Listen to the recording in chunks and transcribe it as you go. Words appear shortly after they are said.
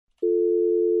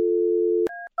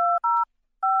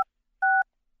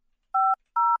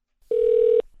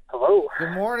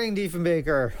Good morning,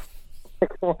 Diefenbaker. Good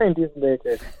morning,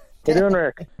 Diefenbaker. How you doing,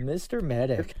 Rick? Mr.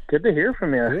 Medic. Good to hear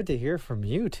from you. Good to hear from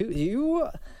you, too.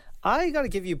 I got to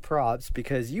give you props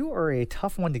because you are a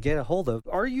tough one to get a hold of.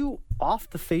 Are you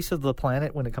off the face of the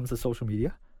planet when it comes to social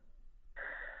media?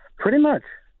 Pretty much.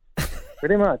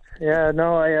 Yeah,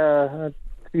 no, to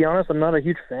be honest, I'm not a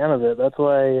huge fan of it. That's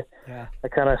why I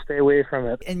kind of stay away from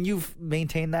it. And you've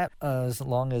maintained that as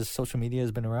long as social media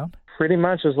has been around? Pretty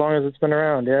much as long as it's been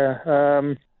around, yeah.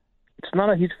 It's not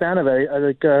a huge fan of it.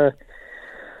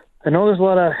 I know there's a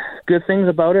lot of good things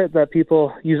about it, that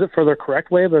people use it for the correct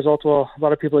way, but there's also a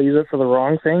lot of people that use it for the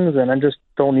wrong things, and I just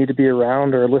don't need to be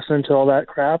around or listen to all that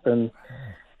crap. And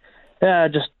yeah,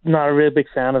 just not a really big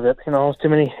fan of it. You know, there's too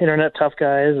many internet tough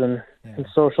guys and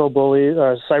social bullies,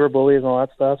 cyber bullies and all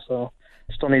that stuff, so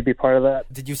just don't need to be part of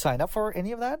that. Did you sign up for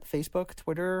any of that? Facebook,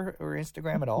 Twitter, or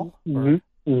Instagram at all?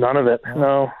 None of it,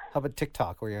 no. How about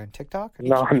TikTok? Were you on TikTok?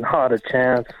 No, not a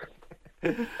chance.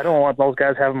 I don't want those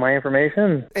guys having my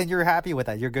information. And you're happy with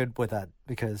that? You're good with that?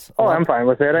 Because I'm fine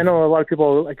with it. I know a lot of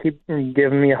people keep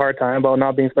giving me a hard time about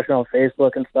not being especially on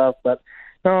Facebook and stuff, but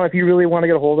no, if you really want to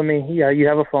get a hold of me, you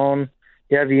have a phone,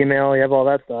 you have email, you have all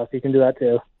that stuff. You can do that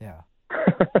too. Yeah.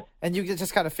 And you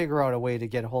just got to figure out a way to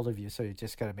get a hold of you, so you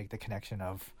just got to make the connection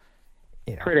of,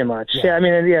 Pretty much. Yeah, I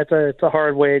mean, it's a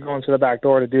hard way going to the back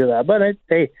door to do that. But,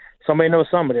 hey, somebody knows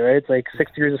somebody, right? It's like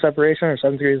 6 degrees of separation or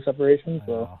 7 degrees of separation.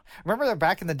 So remember that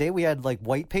back in the day we had, like,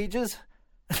 white pages?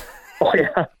 Oh, yeah.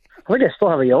 I think I still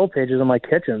have the yellow pages in my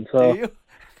kitchen. So. Do you?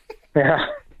 Yeah.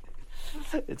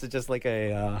 It's just like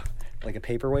a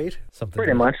paperweight? Something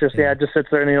pretty much. Just sits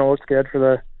there and, looks good for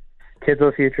the kids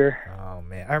of the future. Oh,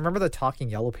 man. I remember the Talking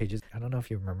Yellow pages. I don't know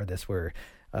if you remember this, where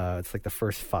it's like the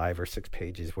first 5 or 6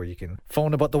 pages where you can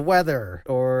phone about the weather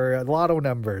or lotto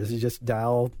numbers. You just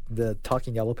dial the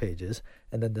Talking Yellow pages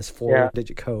and then this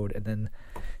 4-digit code, and then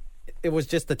it was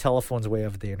just the telephone's way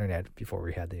of the internet before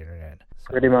we had the internet.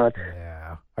 So, pretty much.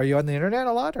 Yeah. Are you on the internet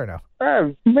a lot or no?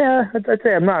 Yeah, I'd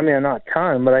say I'm not. I mean, I'm not a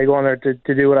ton, but I go on there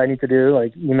to do what I need to do,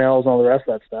 like emails and all the rest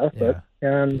of that stuff. Yeah. But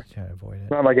I'm trying to avoid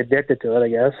it. Not like addicted to it, I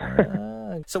guess.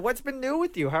 So what's been new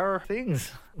with you? How are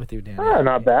things with you, Danny?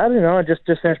 Not bad. I just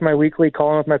finished my weekly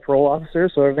calling with my parole officer,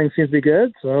 so everything seems to be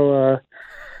good. So,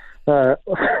 I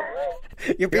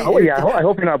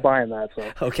hope you're not buying that.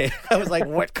 So okay, I was like,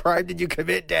 "What crime did you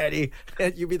commit, Daddy?"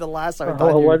 You'd be the last I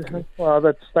thought. Well,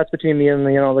 that's between me and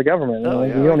the government.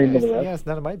 You don't need to know that. Yeah, it's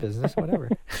none of my business. Whatever.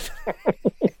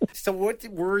 So, what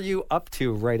were you up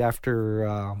to right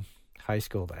after high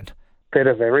school then? Bit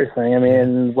of everything. I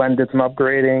mean, did some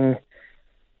upgrading.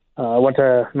 Went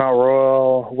to Mount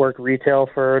Royal, worked retail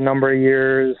for a number of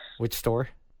years. Which store?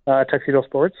 Tuxedo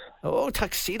Sports. Oh,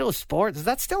 Tuxedo Sports. Is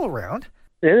that still around?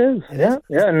 It is. Yeah.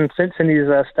 And Cindy's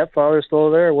stepfather's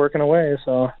still there working away.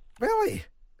 So. Really?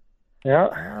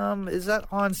 Yeah. Is that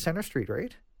on Center Street,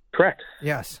 right? Correct.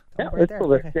 Yes. Yeah, it's still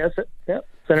there. Yeah, yeah.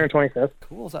 Center and 25th.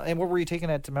 Cool. And what were you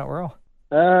taking at Mount Royal?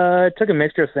 I took a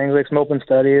mixture of things, like some open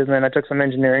studies, and then I took some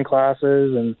engineering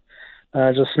classes, and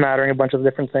just smattering a bunch of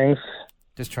different things.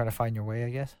 Just trying to find your way, I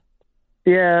guess?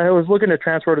 Yeah, I was looking to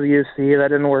transfer to the UC. That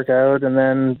didn't work out, and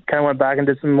then kind of went back and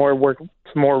did some more work,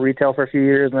 some more retail for a few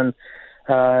years, and then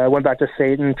I went back to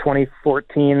SAIT in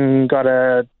 2014, got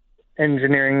a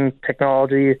engineering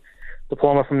technology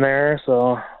diploma from there,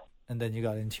 so... And then you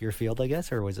got into your field, I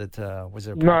guess, or was it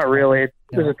not really.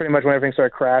 This is pretty much when everything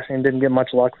started crashing. Didn't get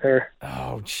much luck there.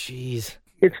 Oh, jeez.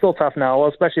 It's still tough now. Well,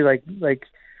 especially the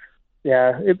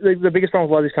biggest problem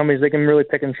with a lot of these companies, they can really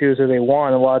pick and choose who they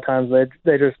want. A lot of times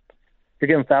you're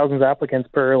getting thousands of applicants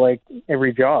per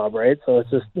every job, right? So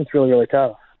it's really, really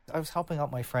tough. I was helping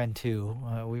out my friend too.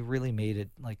 We really made it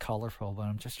colorful, but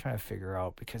I'm just trying to figure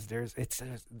out, because it's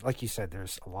like you said,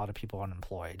 there's a lot of people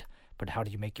unemployed, but how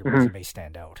do you make your resume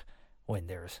stand out when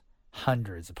there's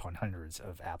hundreds upon hundreds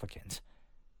of applicants?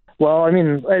 Well, I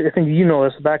mean, I think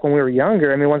this back when we were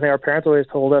younger. I mean, one thing our parents always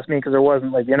told us, because there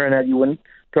wasn't the internet, you wouldn't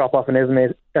drop off a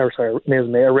resume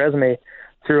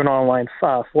through an online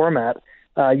format.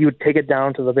 You would take it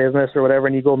down to the business or whatever,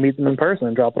 and you go meet them in person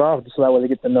and drop it off, just so that way they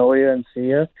get to know you and see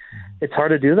you. It's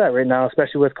hard to do that right now,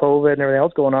 especially with COVID and everything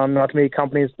else going on. Not too many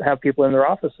companies have people in their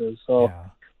offices, so. Yeah.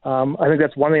 I think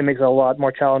that's one thing that makes it a lot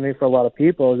more challenging for a lot of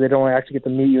people, is they don't actually get to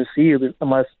meet you or see you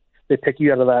unless they pick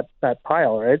you out of that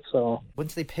pile, right? So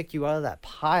once they pick you out of that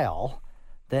pile,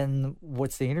 then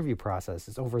what's the interview process?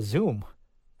 It's over Zoom.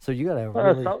 So you got to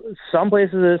really... Some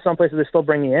places they still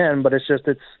bring you in, but it's just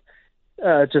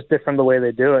different the way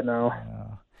they do it now. Yeah.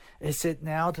 Is it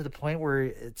now to the point where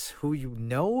it's who you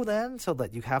know then, so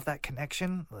that you have that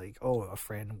connection? A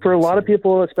friend. For a lot of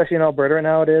people, especially in Alberta right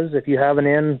now, it is. If you have an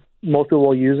in, most people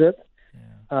will use it.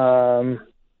 Yeah.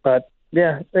 But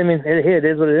Yeah, I mean, it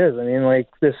is what it is. I mean, like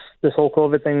this whole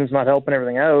COVID thing's not helping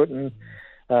everything out, and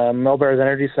Alberta's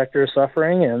energy sector is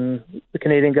suffering, and the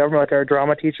Canadian government, like our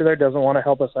drama teacher there, doesn't want to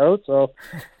help us out. So,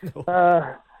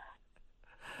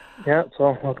 yeah,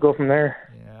 so let's go from there.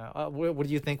 Yeah. What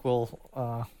do you think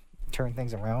will turn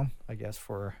things around? I guess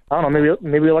for I don't know.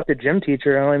 Maybe we elect a gym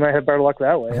teacher, and we might have better luck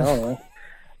that way. I don't know.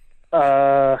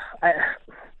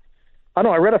 I don't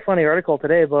know. I read a funny article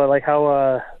today about like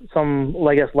how some,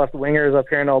 I guess, left wingers up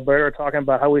here in Alberta are talking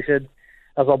about how we should,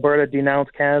 as Alberta, denounce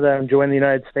Canada and join the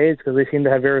United States because they seem to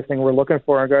have everything we're looking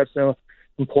for in regards to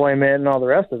employment and all the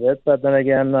rest of it. But then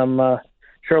again, I'm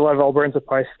sure a lot of Albertans would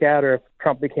probably scatter if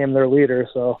Trump became their leader.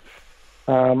 So,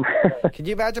 can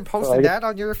you imagine posting that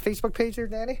on your Facebook page there,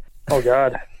 Danny? Oh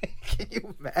God! Can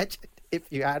you imagine if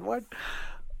you had one?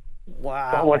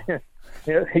 Wow.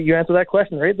 You answer that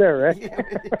question right there, right?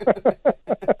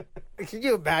 Can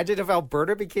you imagine if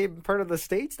Alberta became part of the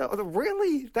States? No,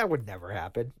 really? That would never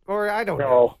happen. Or I don't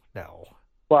know. No.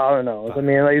 Well, I don't know. But, I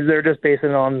mean, like, they're just basing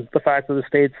it on the fact that the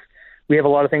States, we have a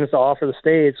lot of things to offer the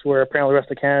States where apparently the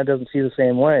rest of Canada doesn't see the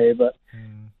same way. But,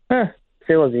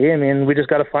 say what I mean, we just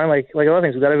got to find, like other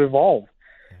things, we got to evolve.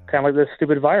 Yeah. Kind of like this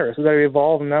stupid virus. We got to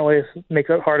evolve, and that way it makes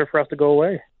it harder for us to go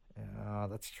away. Yeah,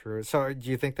 that's true. So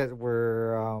do you think that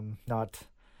we're not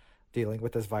dealing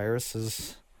with this virus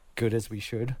as good as we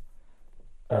should?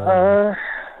 It's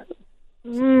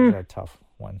a tough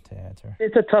one to answer.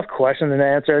 It's a tough question to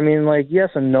answer. I mean, like,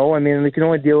 yes and no. I mean, we can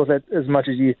only deal with it as much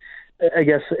as you, I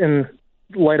guess, in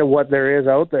light of what there is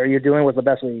out there, you're dealing with the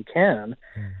best way you can.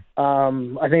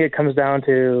 I think it comes down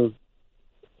to,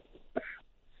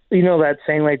 that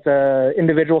saying, like, the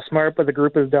individual smart, but the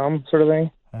group is dumb sort of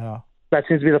thing. Yeah. That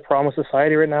seems to be the problem with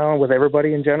society right now, with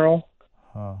everybody in general.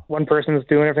 One person is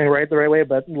doing everything the right way,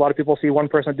 but a lot of people see one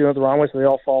person doing it the wrong way, so they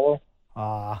all follow.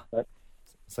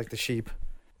 It's like the sheep.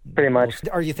 Pretty much.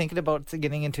 Are you thinking about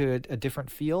getting into a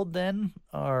different field then,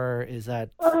 or is that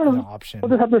an option?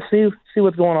 We'll just have to see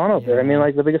what's going on out there. I mean,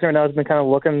 like, the biggest thing right now has been kind of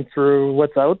looking through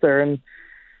what's out there, and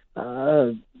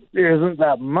there isn't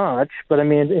that much, but I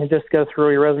mean, just go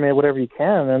through your resume, whatever you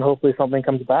can, and hopefully something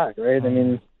comes back, right? I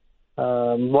mean,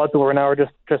 a lot of people right now are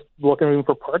just looking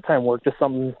for part-time work, just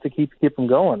something to keep them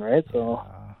going, right? So,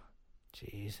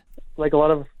 jeez, like a lot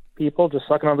of people just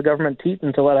sucking on the government teeth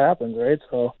until that happens, right?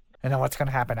 So, and then what's going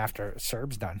to happen after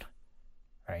CERB's done,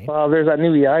 right? Well, there's that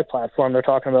new EI platform they're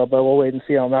talking about, but we'll wait and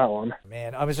see on that one.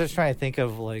 Man, I was just trying to think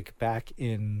of, like, back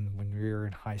in when we were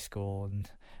in high school and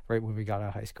right when we got out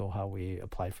of high school, how we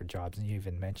applied for jobs, and you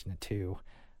even mentioned it too.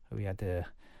 We had to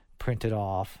print it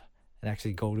off and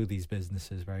actually go to these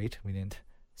businesses, right? We didn't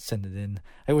send it in.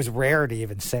 It was rare to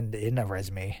even send in a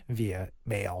resume via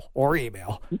mail or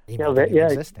email.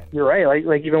 You're right.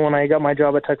 Like even when I got my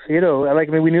job at Tuxedo,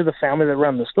 we knew the family that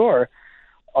ran the store.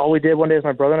 All we did one day is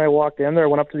my brother and I walked in there,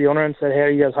 went up to the owner and said, "Hey, are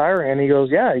you guys hiring?" And he goes,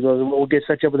 "Yeah." He goes, "We'll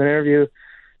set you up with an interview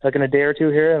like in a day or two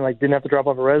here," and like didn't have to drop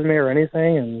off a resume or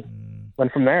anything, and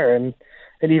went from there. And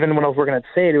even when I was working at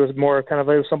SAID, it was more kind of,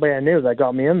 it was somebody I knew that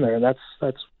got me in there, and that's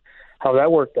how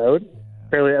that worked out.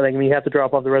 Fairly, I think you have to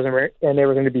drop off the resume and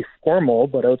everything to be formal,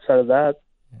 but outside of that,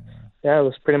 it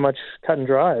was pretty much cut and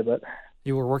dry. But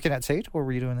you were working at SAID? What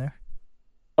were you doing there?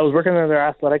 I was working in their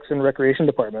athletics and recreation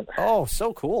department. Oh,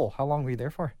 so cool. How long were you there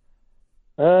for?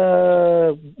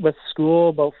 With school,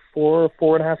 about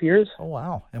 4.5 years. Oh,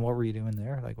 wow. And what were you doing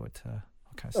there? Like what kind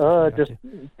of stuff? Just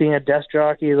being a desk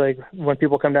jockey, like when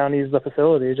people come down to use the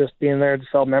facility, just being there to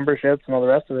sell memberships and all the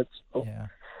rest of it. So. Yeah.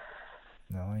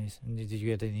 Nice. Did you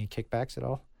get any kickbacks at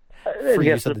all? I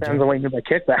guess it depends on what you mean by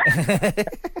kickback.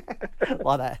 A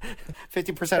lot of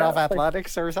 50% off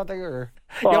athletics or something, or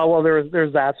well,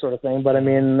 there's that sort of thing, but I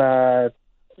mean,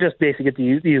 just basically get to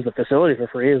use the facility for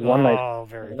free is one nice. Oh,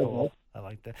 very cool. I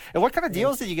like that. And what kind of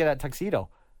deals did you get at Tuxedo?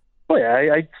 Oh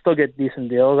yeah, I still get decent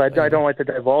deals. I don't like to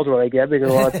divulge what I get because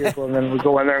a lot of people, and then we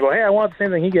go in there and go, "Hey, I want the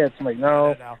same thing he gets." I'm like,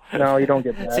 no, you don't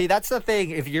get that. See, that's the thing.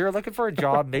 If you're looking for a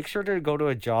job, make sure to go to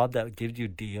a job that gives you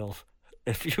deals.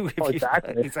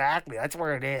 Exactly, that's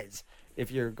where it is. If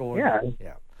you're going, yeah.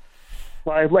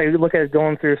 Well, I look at it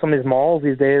going through some of these malls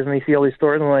these days, and you see all these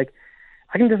stores, and I'm like,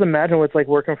 I can just imagine what it's like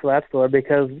working for that store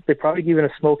because they probably give you a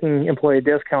smoking employee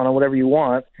discount on whatever you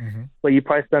want, but you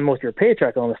probably spend most of your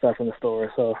paycheck on the stuff in the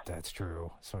store. So that's true.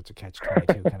 So it's a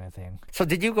catch-22 kind of thing. So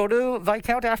did you go to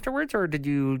Viscount afterwards, or did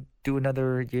you do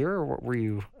another year, or what were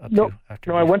you up to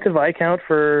after? No, I went to Viscount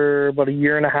for about a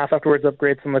year and a half afterwards,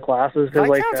 upgrade some of the classes.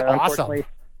 Viscount's awesome.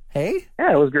 Hey?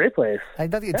 Yeah, it was a great place.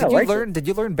 Did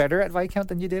you learn better at Viscount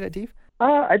than you did at DEVE?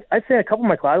 I'd say a couple of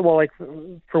my classes. Well, like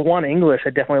for one, English,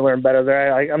 I definitely learned better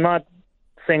there. I'm not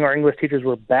saying our English teachers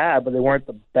were bad, but they weren't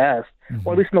the best,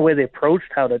 or at least in the way they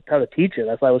approached how to teach it.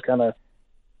 I thought it was kind of,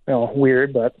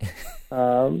 weird, but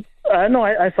no,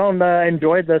 I found I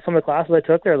enjoyed some of the classes I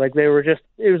took there. Like it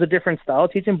was a different style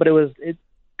of teaching, but it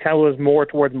kind of was more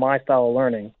towards my style of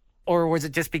learning. Or was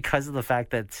it just because of the fact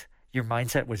that your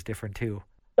mindset was different too?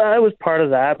 It was part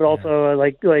of that, but also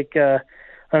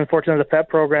unfortunately the PEP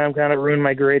program kind of ruined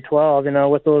my grade 12.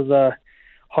 With those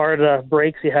hard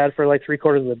breaks you had for like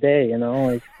 3/4 of the day.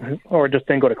 Or just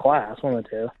didn't go to class. One of the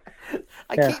two.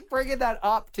 I keep bringing that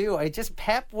up too.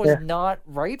 PEP was not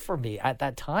right for me at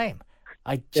that time.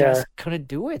 I just couldn't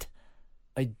do it.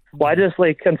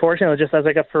 Unfortunately, just as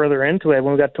I got further into it,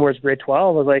 when we got towards grade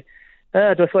 12, I was like, do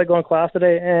I feel like going to class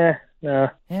today? No.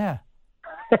 Yeah.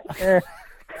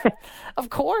 Of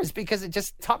course, because it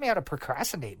just taught me how to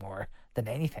procrastinate more than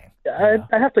anything. I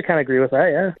have to kind of agree with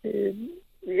that, yeah.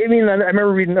 I mean, I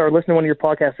remember reading or listening to one of your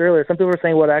podcasts earlier. Some people were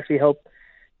saying what actually helped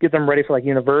get them ready for like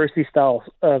university style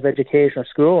of education or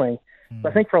schooling. But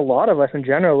I think for a lot of us in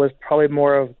general, it was probably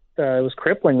more of it was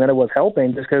crippling than it was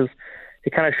helping, just because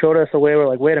it kind of showed us a way where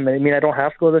like, wait a minute, I mean, I don't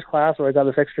have to go to this class, or I got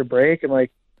this extra break, and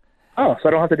like, oh, so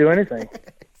I don't have to do anything.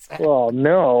 Exactly. Well,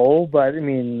 no, but I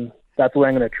mean, that's the way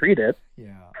I'm going to treat it.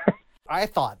 Yeah. I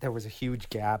thought there was a huge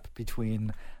gap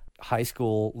between high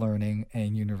school learning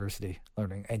and university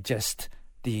learning, and just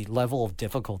the level of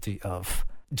difficulty of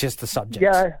just the subject,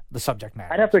 the subject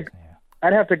matter. I'd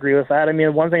have to agree with that. I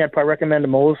mean, one thing I'd probably recommend to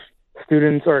most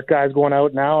students or guys going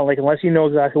out now, like, unless you know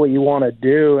exactly what you want to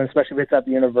do, and especially if it's at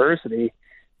the university,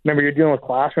 remember you're dealing with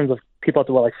classrooms of people up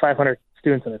to like 500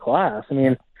 students in a class. I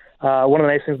mean, one of the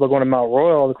nice things about going to Mount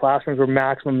Royal, the classrooms were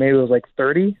maximum, maybe it was like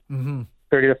 30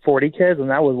 to 40 kids, and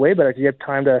that was way better because you had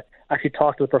time to actually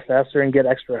talk to the professor and get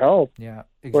extra help. Yeah,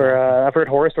 exactly. Where I've heard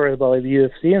horror stories about like the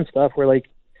UFC and stuff where like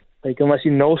unless you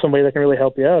know somebody that can really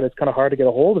help you out, it's kind of hard to get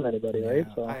a hold of anybody, right?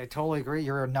 So I totally agree.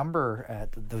 You're a number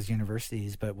at those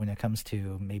universities, but when it comes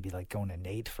to maybe like going to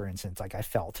NAIT, for instance, like I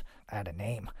felt I had a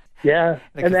name. Yeah,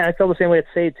 and I felt the same way at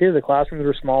SAIT too. The classrooms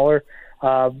were smaller.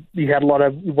 You had a lot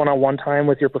of one-on-one time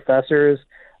with your professors.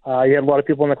 You had a lot of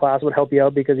people in the class that would help you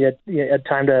out because you had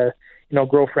time to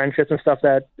grow friendships and stuff,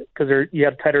 that because you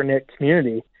had a tighter knit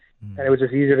community, and it was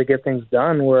just easier to get things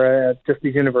done. Where at just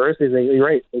these universities, you're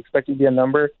right, they expect you to be a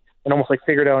number and almost like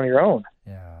figure it out on your own.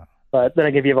 Yeah. But then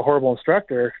again, if you have a horrible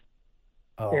instructor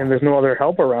and there's no other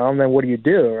help around, then what do you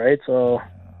do, right? So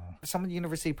some of the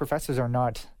university professors are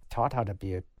not taught how to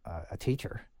be a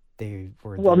teacher. They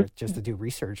were there just to do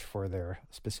research for their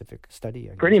specific study. I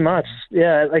guess. Pretty much,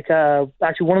 yeah. Like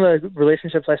actually, one of the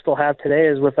relationships I still have today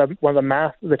is with one of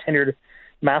the tenured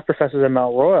math professors at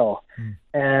Mount Royal,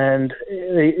 and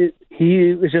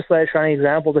he was just like a shining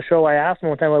example to show. I asked him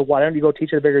one time, like, why don't you go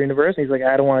teach at a bigger university? He's like,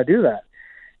 I don't want to do that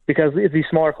because it's these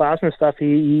smaller classroom stuff.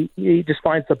 He just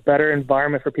finds a better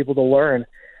environment for people to learn,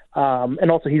 and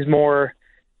also he's more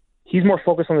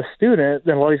focused on the student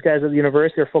than a lot of these guys at the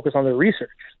university are focused on their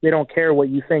research. They don't care what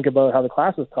you think about how the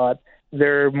class is taught.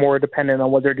 They're more dependent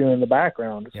on what they're doing in the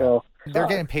background. Yeah. So they're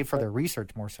getting paid for their research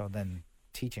more so than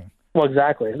teaching. Well,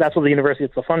 exactly. That's what the university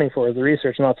gets the funding for, is the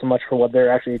research, not so much for what they're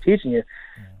actually teaching you.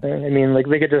 I mean, like,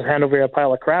 they could just hand over you a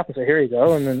pile of crap and say, here you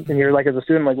go. And you're like, as a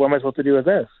student, like, what am I supposed to do with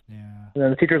this? Yeah. And then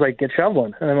the teacher's like, get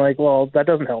shoveling. And I'm like, well, that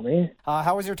doesn't help me.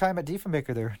 How was your time at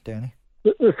Diefenbaker there, Danny?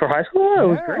 For high school, it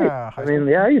was great. I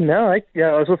mean, I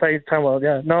was with my time. Well,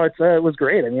 yeah, no, it was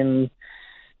great. I mean,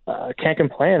 can't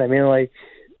complain. I would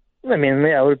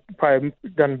have probably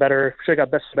done better. Should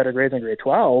have got better grades in grade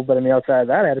 12. But I mean, outside of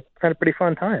that, I had a pretty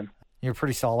fun time. You're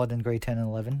pretty solid in grade 10 and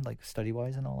 11, like study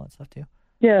wise and all that stuff too.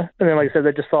 Yeah, and then like I said,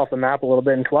 they just fell off the map a little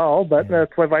bit in 12. But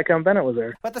that's why Viscount Bennett was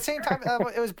there. But at the same time,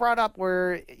 it was brought up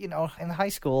where in high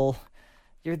school,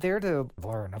 you're there to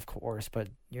learn, of course, but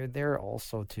you're there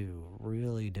also to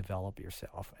really develop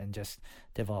yourself and just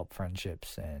develop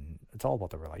friendships, and it's all about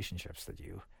the relationships that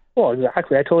you... Well,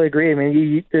 exactly. I totally agree. I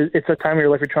mean, it's a time of your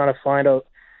life you're trying to find out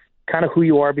kind of who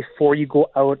you are before you go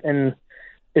out. And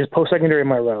is post-secondary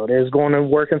my route? Is going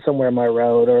and working somewhere my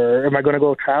route? Or am I going to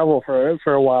go travel for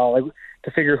a while, like,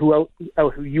 to figure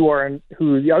out who you are and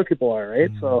who the other people are, right?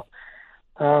 So,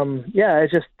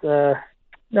 it's just...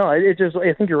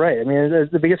 I think you're right. I mean,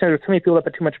 the biggest thing is too many people that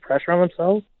put too much pressure on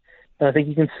themselves. And I think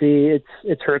you can see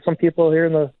it's hurt some people here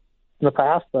in the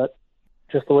past, but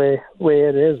just the way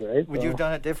it is, right? Would you have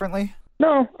done it differently?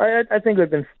 No, I think it would have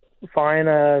been fine.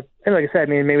 And like I said, I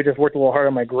mean, maybe just worked a little harder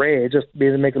on my grades, just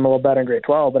to make them a little better in grade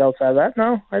 12. But outside of that,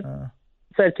 no, I'd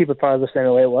keep it probably the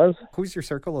same way it was. Who's your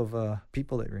circle of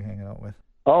people that you're hanging out with?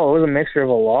 Oh, it was a mixture of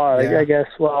a lot. Yeah. I guess.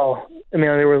 Well, I mean,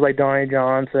 there was like Donnie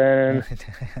Johnson.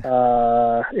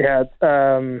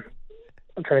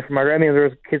 I'm trying to think I mean, there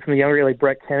was kids from the younger grade, like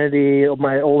Brett Kennedy,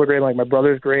 my older grade, like my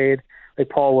brother's grade, like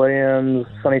Paul Williams,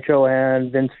 Sonny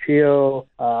Chohan, Vince Chio,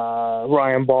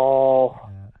 Ryan Ball,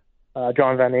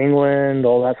 John Van England,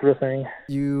 all that sort of thing.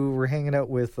 You were hanging out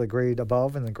with the grade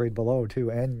above and the grade below too,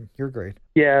 and your grade.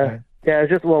 Yeah, right? Yeah.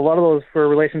 It's just a lot of those for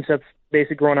relationships.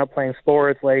 Basically, growing up playing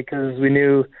sports, like because we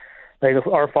knew, like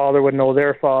our father would know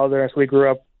their father, and so we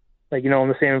grew up, like in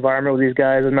the same environment with these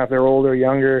guys. And if they're older or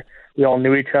younger, we all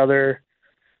knew each other,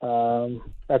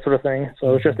 that sort of thing.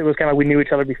 So it was kind of we knew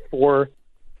each other before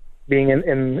being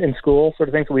in school, sort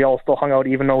of thing. So we all still hung out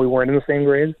even though we weren't in the same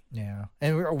grade. Yeah.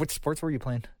 And what sports were you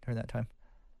playing during that time?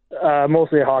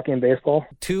 Mostly hockey and baseball.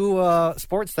 Two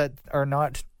sports that are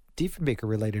not Diefenbaker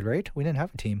related, right? We didn't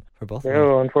have a team for both.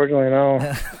 No, unfortunately,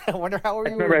 no. I wonder how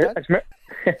you were.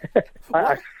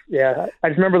 I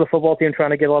just remember the football team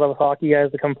trying to get a lot of hockey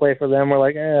guys to come play for them. We're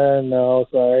like, no,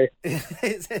 sorry.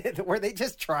 Were they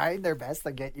just trying their best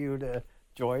to get you to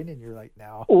join, and you're like,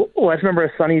 no? Well, I just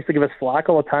remember Sonny used to give us flack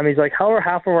all the time. He's like, how are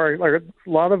half of a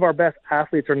lot of our best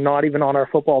athletes are not even on our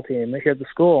football team here at the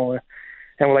school?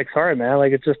 And we're like, sorry, man,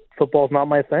 like it's just football's not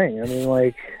my thing. I mean,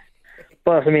 like,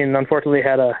 plus, I mean, unfortunately,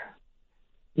 had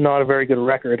not a very good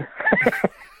record.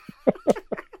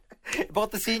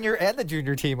 Both the senior and the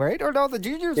junior team, right? Or no, the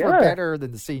juniors were better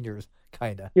than the seniors,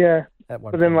 kind of. Yeah. At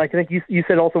one but then, like, I think you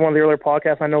said also one of the earlier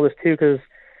podcasts, I know this too, because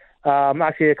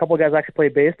actually a couple of guys I actually play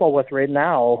baseball with right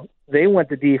now, they went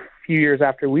to D a few years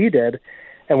after we did,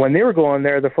 and when they were going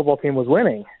there, the football team was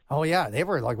winning. Oh, yeah, they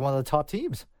were like one of the top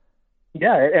teams.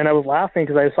 Yeah, and I was laughing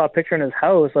because I saw a picture in his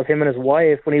house of him and his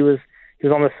wife when he was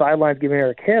on the sidelines giving her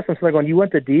a kiss, and so they're going, you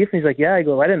went to D? And he's like, yeah. He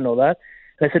goes, I didn't know that.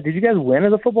 And I said, did you guys win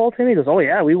as a football team? He goes, oh,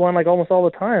 yeah, we won like almost all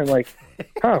the time. Like,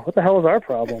 what the hell is our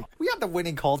problem? We have the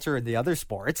winning culture in the other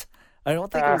sports. I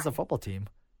don't think it was the football team.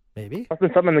 Maybe. Must have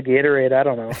been something in the Gatorade. I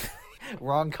don't know.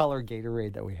 Wrong color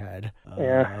Gatorade that we had.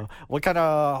 Yeah. What kind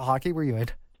of hockey were you in?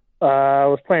 I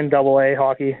was playing Double-A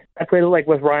hockey. I played like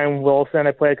with Ryan Wilson.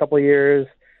 I played a couple of years.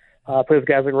 Played with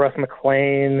guys like Russ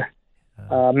McLean,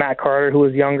 Matt Carter, who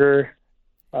was younger.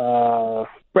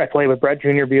 I played with Brett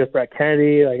Junior B with Brett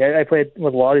Kennedy. Like I played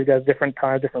with a lot of these guys, different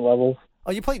times, different levels.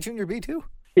 Oh, you played Junior B too?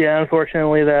 Yeah,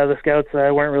 unfortunately, the scouts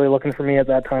weren't really looking for me at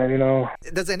that time.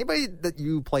 Does anybody that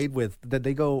you played with, did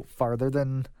they go farther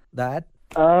than that?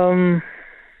 I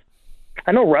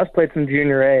know Russ played some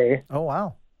Junior A. Oh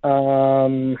wow.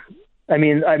 I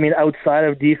mean, outside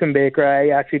of Diefenbaker,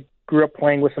 I actually grew up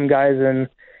playing with some guys in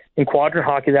quadrant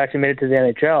hockey that actually made it to the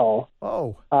NHL.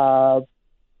 Oh.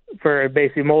 For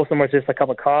basically most of them was just a cup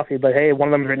of coffee, but hey, one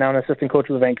of them is right now an assistant coach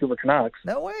with the Vancouver Canucks.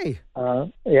 No way.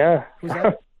 Yeah. Who's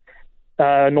that?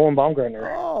 Nolan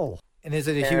Baumgartner. Oh. And is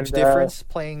it a huge difference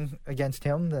playing against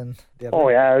him than the other? Oh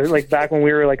yeah, like back when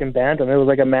we were like in Bantam, it was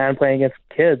like a man playing against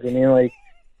kids. I mean, like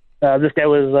this guy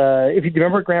was. If you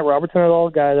remember Grant Robertson at all,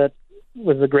 guy that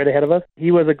was the grade ahead of us,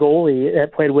 he was a goalie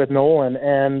that played with Nolan,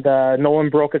 and Nolan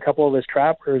broke a couple of his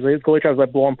trappers. His goalie trappers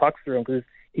like blowing pucks through him because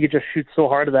he could just shoot so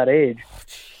hard at that age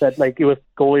that like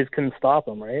goalies couldn't stop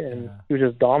him, right? And he was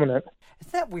just dominant.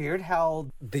 Isn't that weird how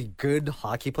the good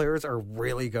hockey players are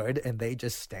really good and they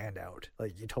just stand out?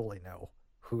 Like you totally know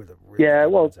who the really good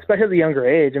ones are. Especially at the younger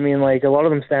age. I mean, like a lot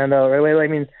of them stand out, right? I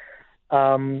mean,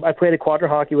 I played a quadra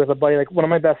hockey with a buddy, like one of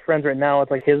my best friends right now. It's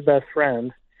like his best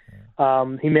friend.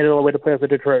 He made it all the way to play with the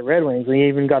Detroit Red Wings, and he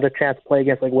even got a chance to play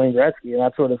against like Wayne Gretzky and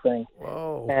that sort of thing.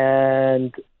 Whoa!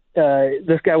 And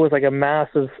this guy was like a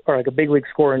massive or like a big league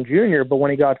scorer in junior, but when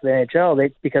he got to the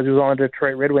NHL, because he was on the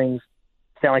Detroit Red Wings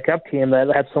Stanley Cup team that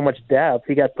had so much depth,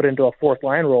 he got put into a fourth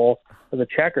line role as a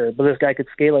checker. But this guy could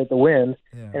skate like the wind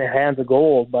and it hands of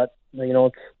gold. But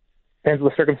it depends on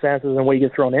the circumstances and what you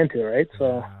get thrown into, right?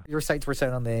 So your sights were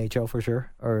set on the NHL for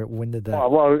sure, or when did that? Oh,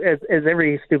 well, as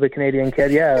every stupid Canadian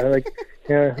kid, yeah, like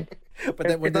yeah. But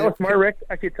then if I was smart, Rick,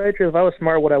 actually, to tell you the truth, if I was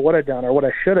smart, what I would have done or what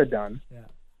I should have done.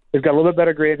 He's got a little bit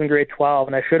better grades in grade 12,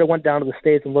 and I should have went down to the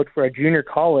States and looked for a junior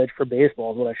college for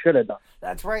baseball is what I should have done.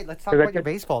 That's right. Let's talk about your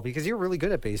baseball, because you're really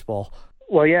good at baseball.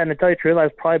 Well, yeah, and to tell you the truth, I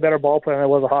was probably a better ball player than I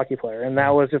was a hockey player, and that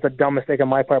was just a dumb mistake on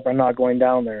my part by not going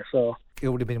down there. So it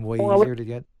would have been way easier to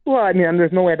get. Well, I mean,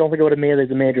 there's no way I don't think I would have made it to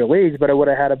the major leagues, but I would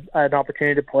have had an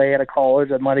opportunity to play at a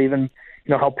college that might even,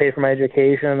 help pay for my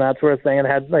education and that sort of thing, and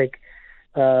had like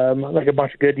a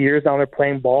bunch of good years down there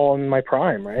playing ball in my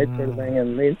prime, right, sort of thing,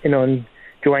 and and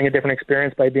enjoying a different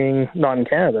experience by being not in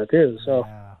Canada too. So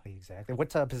yeah, exactly.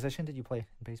 What position did you play in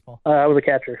baseball? I was a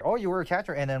catcher. Oh, you were a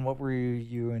catcher, and then what were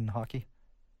you in hockey?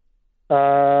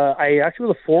 I actually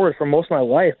was a forward for most of my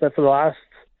life, but for the last,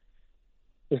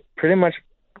 it was pretty much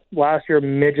last year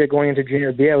midget going into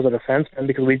junior B, I was a defenseman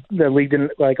because the league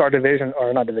didn't like our division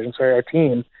or not division, sorry, our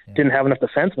team didn't have enough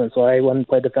defensemen, so I went and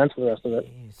played defense for the rest of it.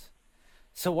 Jeez.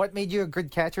 So what made you a good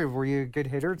catcher? Were you a good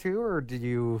hitter too, or did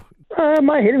you?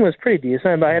 My hitting was pretty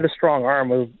decent, but I had a strong arm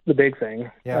was the big thing.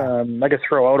 Yeah. I could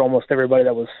throw out almost everybody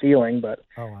that was ceiling, but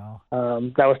Oh wow.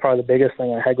 that was probably the biggest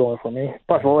thing I had going for me.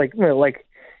 Plus, well, like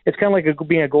it's kind of like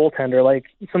being a goaltender. Like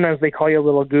sometimes they call you a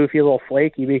little goofy, a little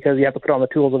flaky because you have to put on the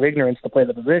tools of ignorance to play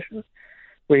the position.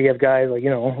 Where you have guys like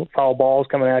foul balls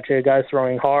coming at you, guys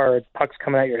throwing hard, pucks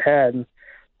coming at your head. And,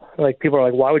 like people are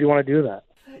like, why would you want to do that?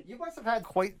 You must have had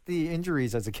quite the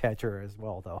injuries as a catcher as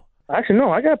well, though. Actually,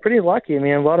 no, I got pretty lucky. I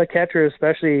mean, a lot of catchers,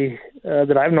 especially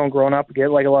that I've known growing up, get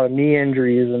like a lot of knee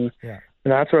injuries and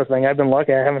that sort of thing. I've been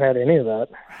lucky. I haven't had any of that.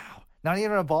 Wow. Not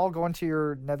even a ball going to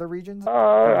your nether regions?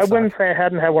 I wouldn't say I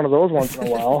hadn't had one of those once in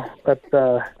a while, but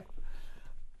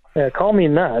call me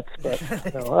nuts. But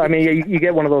I mean, you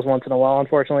get one of those once in a while.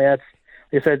 Unfortunately, that's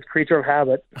like I said, it's creature of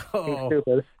habit. Being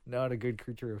stupid. Not a good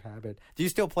creature of habit. Do you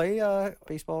still play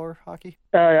baseball or hockey?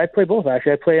 I play both,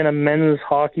 actually. I play in a men's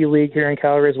hockey league here in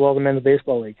Calgary as well as a men's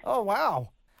baseball league. Oh,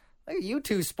 wow. Look at you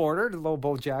two, Sporter, the little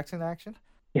Bo Jackson action.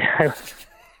 Yeah.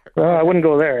 Well, I wouldn't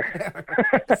go there.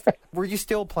 Were you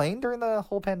still playing during the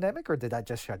whole pandemic, or did that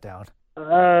just shut down?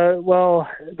 Well,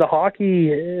 the hockey,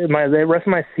 the rest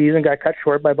of my season got cut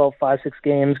short by about 5-6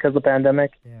 games because of the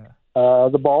pandemic. Yeah.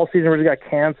 The ball season really got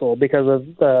canceled because of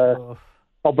the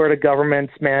Alberta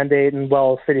government's mandate and,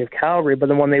 city of Calgary. But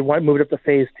then when they moved up to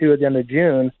phase 2 at the end of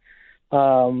June,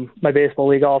 my baseball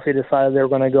league also decided they were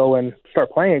going to go and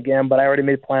start playing again, but I already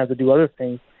made plans to do other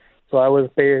things. So I was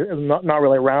not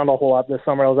really around a whole lot this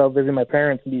summer. I was out visiting my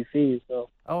parents in BC. So.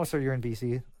 Oh, so you're in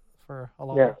BC for a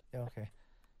long time? Yeah, okay.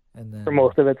 And then, for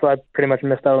most of it, so I pretty much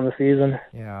missed out on the season.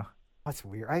 Yeah. That's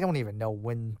weird. I don't even know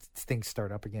when things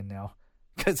start up again now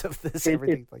because of this.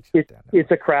 Everything shut down.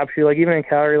 It's a crapshoot. Like even in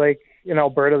Calgary, like in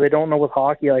Alberta, they don't know with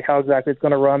hockey like how exactly it's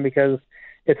going to run because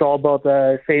it's all about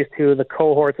the phase 2, the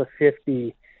cohorts of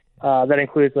 50. That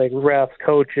includes like refs,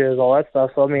 coaches, all that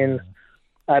stuff. So I mean,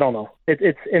 I don't know.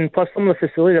 It's and plus some of the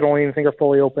facilities I don't even think are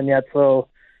fully open yet. So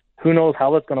who knows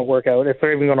how that's going to work out if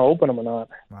they're even going to open them or not.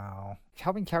 Wow.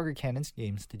 How many Calgary Cannons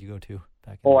games did you go to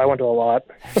back? I went to a lot.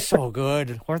 So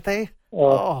good, weren't they? It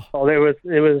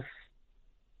was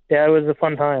a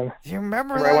fun time. Do you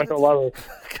remember that? I went to a lot of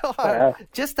God,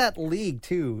 just that league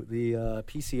too, the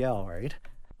PCL, right?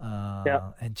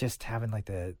 And just having like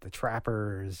the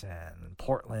Trappers and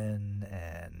Portland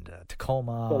and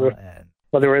Tacoma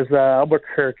there was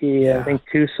Albuquerque, I think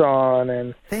Tucson,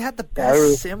 and they had the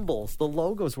best symbols. The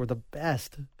logos were the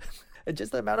best, and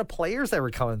just the amount of players that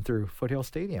were coming through Foothill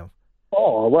Stadium.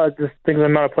 Oh well, just think of the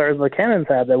amount of players the Cannons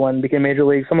had that went and became Major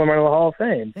League. Some of them are in the Hall of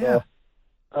Fame. Yeah.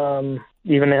 So,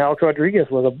 even Alex Rodriguez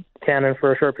was a Cannon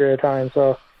for a short period of time.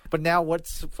 So. But now,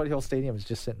 what's Foothill Stadium is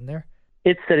just sitting there?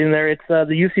 It's sitting there. It's the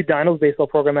UC Dinos baseball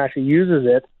program actually uses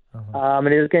it, and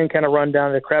it is getting kind of run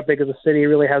down to crap because the city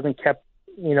really hasn't kept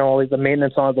like the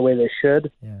maintenance on it the way they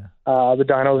should. Yeah. The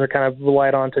Dinos are kind of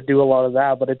relied on to do a lot of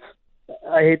that, but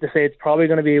I hate to say it's probably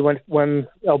going to be when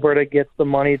Alberta gets the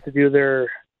money to do their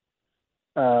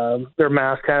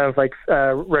mass kind of like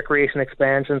recreation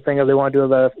expansion thing, if they want to do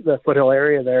the Foothill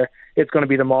area there, it's going to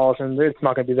be demolished and it's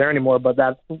not going to be there anymore. But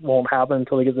that won't happen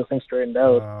until they get this thing straightened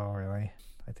out. Oh, really?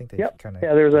 I think they kind of.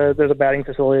 Yeah, there's a batting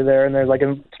facility there, and there's like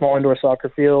a small indoor soccer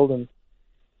field, and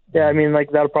I mean like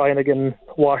that'll probably end up getting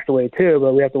washed away too.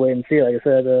 But we have to wait and see. Like I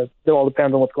said, it all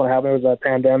depends on what's going to happen with the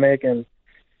pandemic and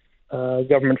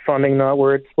government funding not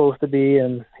where it's supposed to be,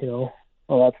 and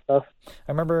all that stuff.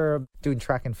 I remember doing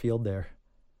track and field there.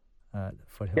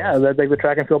 Foothills. Yeah, that's like the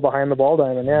track and field behind the ball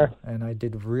diamond, yeah. And I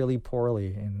did really poorly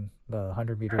in the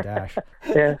 100-meter dash.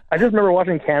 Yeah, I just remember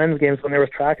watching Cannons games when there was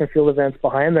track and field events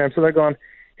behind there, and so they're going,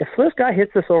 if this guy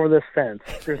hits this over this fence,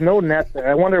 there's no net there.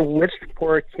 I wonder which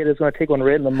poor kid is going to take one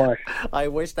right in the mush. I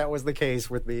wish that was the case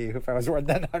with me if I was running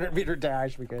that 100-meter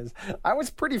dash because I was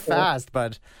pretty fast,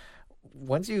 but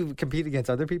once you compete against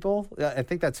other people, I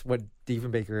think that's what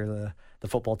Diefenbaker, the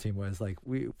football team was like.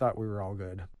 We thought we were all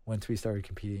good once we started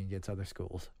competing against other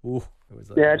schools. Ooh, it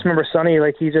was. I just remember Sonny,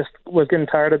 like he just was getting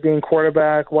tired of being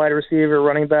quarterback, wide receiver,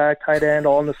 running back, tight end,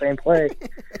 all in the same play.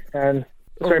 And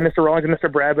sorry, Mr. Rawlings and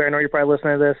Mr. Bradbury, I know you're probably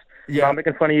listening to this. Yeah, I'm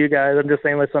making fun of you guys. I'm just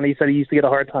saying, like Sonny said, he used to get a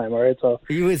hard time. All right, so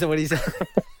he was what he said.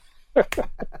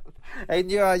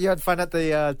 And you had fun at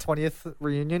the 20th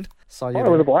reunion. Saw you. It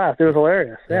was a blast. It was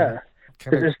hilarious. Yeah.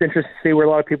 It's just interesting to see where a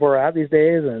lot of people are at these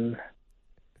days, and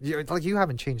you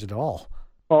haven't changed at all.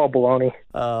 Oh, baloney.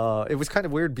 It was kind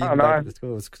of weird being back at the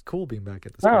school. It was cool being back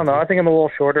at the school. I don't know. I think I'm a little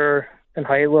shorter in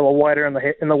height, a little wider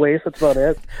in the waist. That's about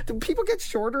it. Do people get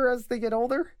shorter as they get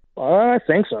older? I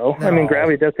think so. I mean, No.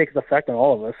 gravity does take its effect on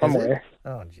all of us some Is it? way.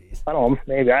 Oh, jeez. I don't know.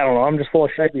 Maybe. I don't know. I'm just full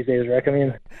of shit these days, Rick. I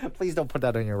mean, Please don't put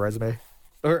that on your resume.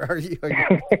 Or are you?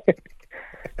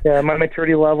 yeah, my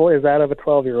maturity level is that of a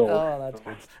 12-year-old. Oh, that's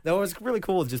good. No, it was really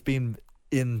cool just being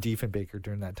in Diefenbaker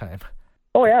during that time.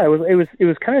 Oh yeah, it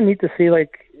was kind of neat to see,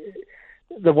 like,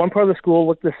 the one part of the school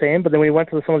looked the same, but then we went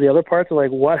to some of the other parts of,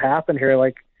 like, what happened here?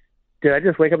 Like, did I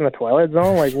just wake up in the Twilight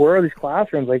Zone? Like, where are these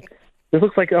classrooms? Like, this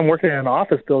looks like I'm working in an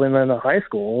office building in a high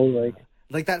school.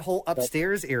 Like that whole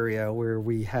upstairs area where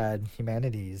we had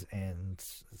humanities and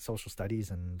social studies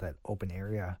and that open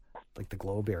area, like the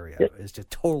globe area, is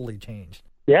just totally changed.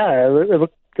 Yeah, it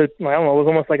looked, I don't know, it was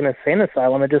almost like an insane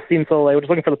asylum. It just seemed so, like, I was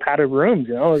looking for the padded rooms,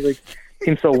 you know? It was like, it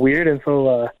seemed so weird and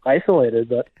so isolated,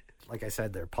 but... Like I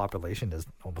said, their population has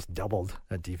almost doubled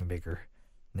at Diefenbaker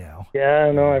now.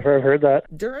 Yeah, no, I've heard that.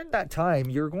 During that time,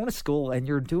 you're going to school and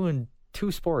you're doing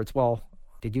 2 sports. Well,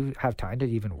 did you have time to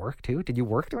even work too? Did you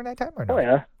work during that time or not? Oh,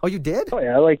 yeah. Oh, you did? Oh,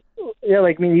 yeah,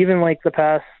 I mean, even, like, the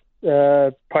past,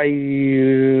 probably,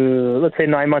 let's say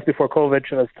 9 months before COVID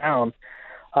shut us down,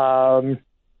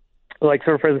 like,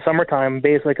 sort of for the summertime,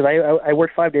 basically, because I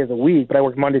worked 5 days a week, but I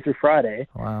worked Monday through Friday.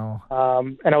 Wow.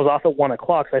 And I was off at 1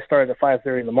 o'clock, so I started at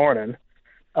 5:30 in the morning.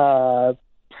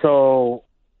 So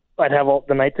I'd have all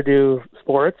the night to do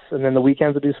sports, and then the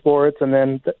weekends to do sports, and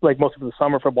then, like, most of the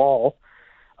summer for ball.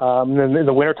 And then in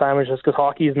the wintertime, it's just because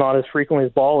hockey is not as frequently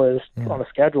as ball is on the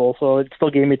schedule, so it still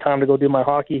gave me time to go do my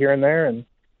hockey here and there. And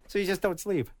So you just don't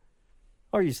sleep?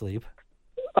 Or you sleep?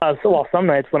 some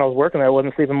nights when I was working, I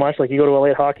wasn't sleeping much. Like, you go to a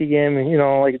late hockey game, and, you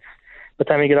know, like, it's the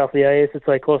time you get off the ice, it's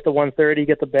like close to 1:30,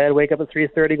 get to bed, wake up at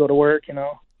 3:30, go to work, you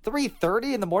know.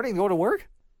 3:30 in the morning to go to work?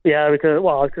 Yeah,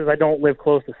 because I don't live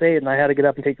close to State, and I had to get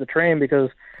up and take the train because,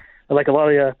 like, a lot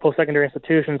of the post-secondary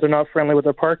institutions are not friendly with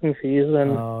their parking fees,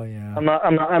 and Oh, yeah.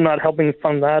 I'm not helping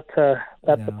fund that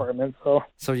department.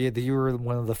 So you were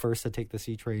one of the first to take the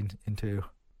C train into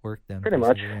work then? Pretty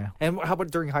basically, much. Yeah. And how about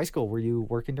during high school? Were you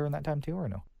working during that time too or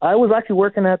no? I was actually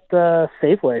working at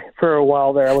Safeway for a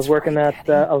while there. I was working at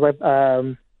I was like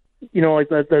you know, like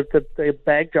the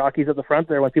bag jockeys at the front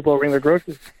there when people bring their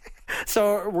groceries.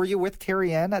 So were you with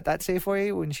Carrie Ann at that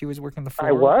Safeway when she was working the floor?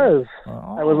 I was.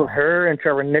 Oh. I was with her and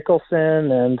Trevor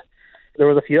Nicholson, and there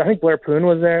was a few. I think Blair Poon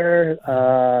was there.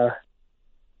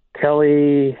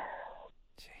 Kelly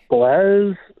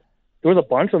Blaise. There was a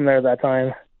bunch of them there at that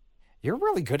time. You're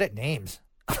really good at names.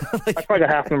 I probably got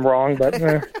half of them wrong, but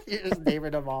You're just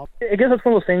naming them off. I guess it's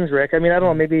one of those things, Rick. I mean, I don't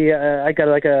know. Maybe I got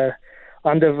like a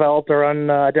undeveloped or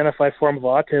unidentified form of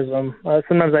autism.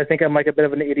 Sometimes I think I'm like a bit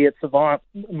of an idiot savant,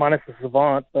 minus the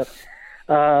savant. But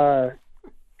I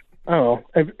don't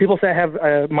know. People say I have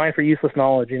a mind for useless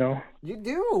knowledge. You know. You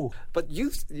do, but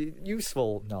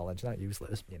useful knowledge, not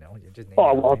useless. You know, you just.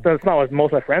 Oh well, that's not what most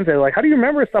of my friends say. Like, how do you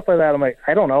remember stuff like that? I'm like,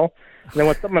 I don't know. And then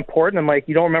when something important, I'm like,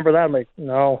 you don't remember that? I'm like,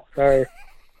 no, sorry.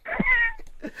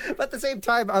 But at the same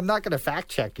time, I'm not going to fact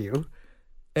check you,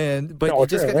 but No, you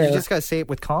just sure, you just got to say it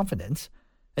with confidence,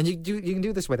 and you can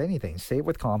do this with anything. Say it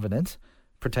with confidence,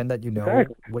 pretend that you know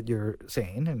Exactly. what you're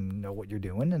saying and know what you're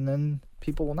doing, and then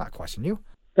people will not question you.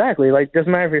 Exactly. Like,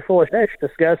 doesn't matter if you're full of shit,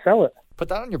 just gotta sell it. Put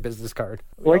that on your business card.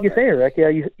 Like you say, Rick, yeah,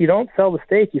 you don't sell the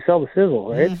steak, you sell the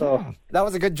sizzle, right? So That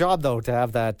was a good job though to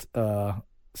have that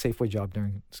Safeway job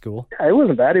during school. yeah, it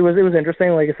wasn't bad. It was interesting.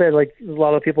 Like I said, like a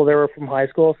lot of people there were from high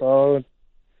school, so it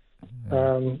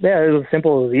was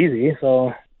simple, it was easy.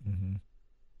 So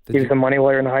give you some money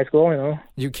while you're in high school, you know.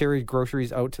 You carried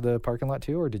groceries out to the parking lot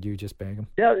too, or did you just bag them?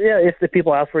 Yeah. If the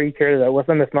people asked for it, you carried it out with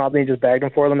them. If not, then you just bagged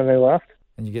them for them and they left.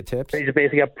 And you get tips? You just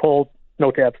basically got pulled. No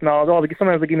tips. No,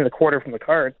 sometimes they give me the quarter from the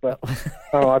cart, but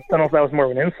I don't know if that was more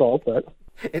of an insult, but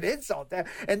An insult.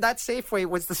 And that Safeway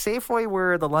was the Safeway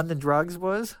where the London Drugs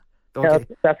was? yeah,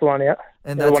 that's the one, yeah.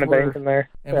 And the that's one in where, Bennington there.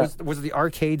 And Yeah. was the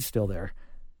arcade still there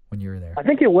when you were there? I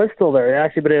think it was still there,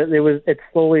 actually, but it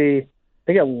slowly, I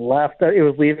think it left. It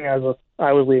was leaving as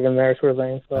I was leaving there, sort of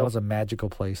thing. So That was a magical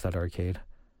place, that arcade.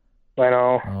 I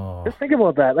know. Oh, Just think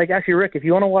about that. Like, actually, Rick, if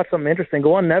you want to watch something interesting,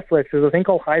 go on Netflix. There's a thing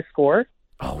called High Score.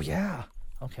 oh yeah.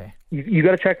 Okay. You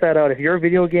got to check that out. If you're a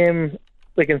video game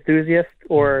like enthusiast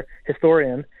or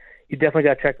historian, you definitely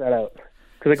got to check that out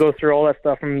because it goes through all that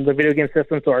stuff from the video game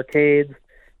systems to arcades.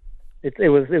 It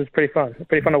was pretty fun.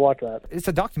 Pretty fun to watch that. It's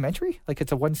a documentary? Like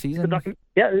it's a one season?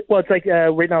 Yeah, well, it's like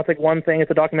right now it's like one thing. It's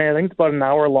a documentary. I think it's about an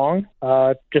hour long.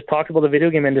 Just talks about the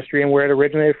video game industry and where it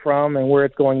originated from and where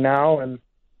it's going now and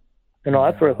all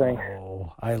that sort of thing.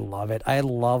 Oh, I love it. I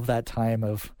love that time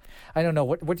of. I don't know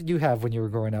what did you have when you were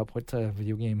growing up? What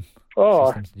video game?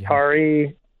 systems did you have?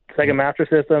 Atari, Sega Master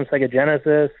System, Sega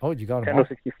Genesis, Oh, you got them all? Nintendo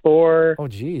 64. Oh,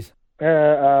 geez.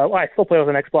 Well, I still play with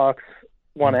an Xbox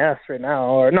One S right now,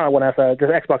 or not One S,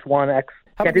 just Xbox One X.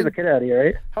 Can't take the kid out of here,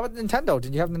 right? How about Nintendo?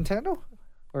 Did you have Nintendo?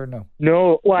 Or no?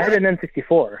 No, well, I had an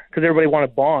N64 because everybody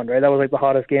wanted Bond, right? That was like the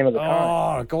hottest game of the time.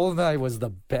 Oh, GoldenEye was the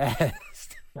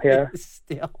best. Yeah.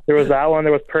 Still. There was that one.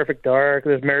 There was Perfect Dark.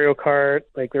 There's Mario Kart.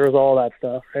 Like, there was all that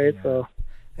stuff, right? Yeah. So.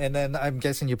 And then I'm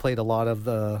guessing you played a lot of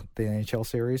the NHL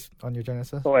series on your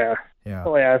Genesis? Oh, yeah. Yeah.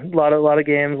 Oh, yeah. A lot of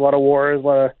games, a lot of wars, a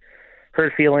lot of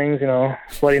hurt feelings,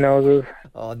 bloody noses.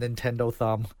 Oh, Nintendo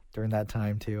Thumb during that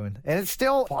time, too. And it's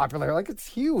still popular. Like, it's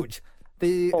huge.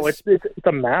 It's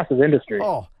a massive industry.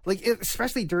 Oh,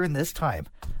 especially during this time.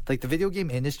 Like, the video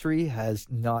game industry has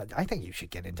not... I think you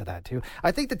should get into that, too.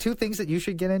 I think the two things that you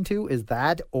should get into is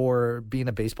that or being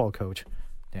a baseball coach,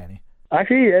 Danny.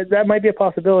 Actually, that might be a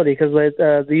possibility because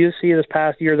the UFC this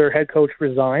past year, their head coach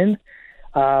resigned.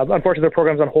 Unfortunately, their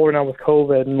program's on hold now with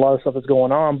COVID and a lot of stuff is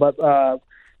going on. But a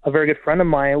very good friend of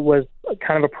mine was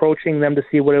kind of approaching them to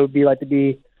see what it would be like to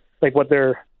be... like what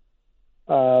their...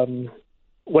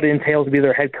 what it entails to be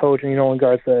their head coach and, in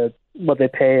regards to what they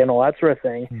pay and all that sort of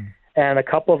thing. And a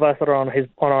couple of us that are on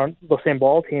the same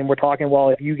ball team were talking, well,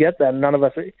 if you get that, none of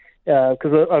us,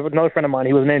 because another friend of mine,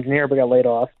 he was an engineer but got laid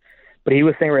off. But he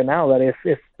was saying right now that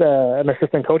if an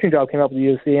assistant coaching job came up with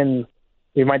the UFC, and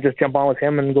we might just jump on with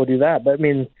him and go do that. But I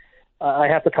mean, I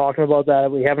have to talk to him about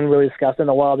that. We haven't really discussed it in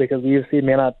a while because the UFC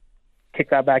may not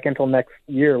kick that back until next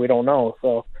year. We don't know.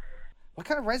 So, what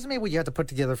kind of resume would you have to put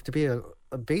together to be a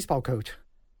baseball coach?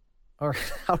 Or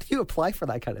how do you apply for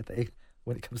that kind of thing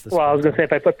when it comes to sports? Well, I was going to say,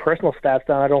 if I put personal stats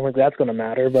down, I don't think that's going to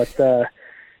matter. But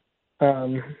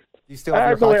you still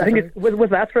have your I think it's, with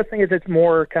that sort of thing, it's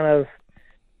more kind of,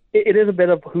 it is a bit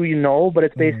of who you know, but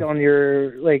it's based on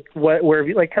your, like, where have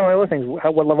you, like, kind of other things,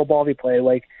 what level ball have you played,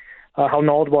 like, how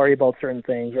knowledgeable are you about certain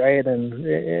things, right? And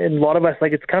a lot of us,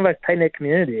 like, it's kind of a tight-knit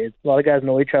community. A lot of guys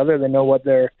know each other. They know what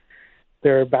their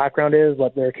background is,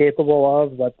 what they're capable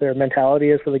of, what their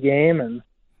mentality is for the game, and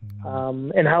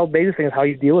how basic thing is how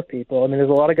you deal with people. I mean, there's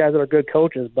a lot of guys that are good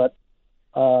coaches, but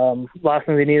last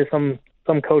thing they need is some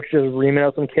coach just reaming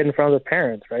out some kid in front of their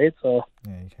parents, right? So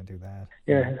yeah, you can't do that.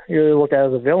 Yeah, you're looked at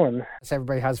as a villain.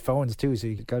 Everybody has phones too, so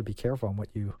you got to be careful on what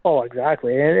you. Oh,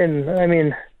 exactly, and I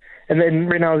mean, and then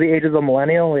right now the age of the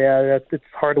millennial, it's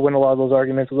hard to win a lot of those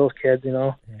arguments with those kids, Yeah,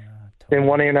 totally. Then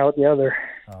one in out the other.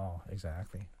 Oh,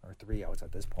 exactly, or 3 outs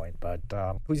at this point. But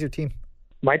who's your team?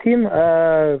 My team,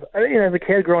 I think as a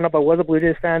kid growing up, I was a Blue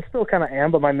Jays fan. Still kind of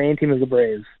am, but my main team is the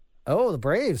Braves. Oh, the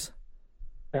Braves.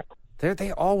 Yeah.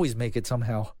 They always make it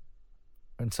somehow,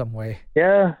 in some way.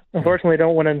 Yeah, unfortunately,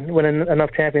 don't win enough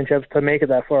championships to make it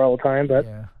that far all the time. But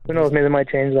who knows? Maybe they might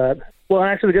change that. Well,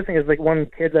 actually, the good thing is like one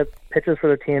kid that pitches for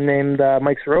the team named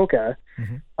Mike Soroka.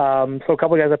 So a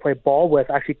couple of guys I played ball with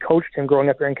actually coached him growing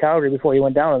up here in Calgary before he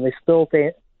went down, and they still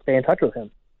stay in touch with him.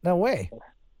 No way.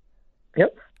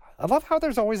 Yep. I love how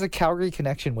there's always a Calgary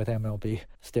connection with MLB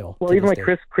still. Well, even like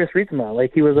Chris Rietzma,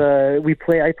 like he was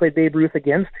I played Babe Ruth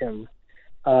against him.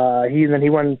 He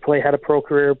went and had a pro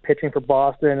career pitching for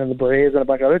Boston and the Braves and a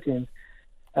bunch of other teams.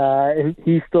 And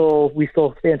we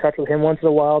still stay in touch with him once in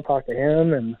a while, talk to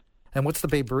him. And what's the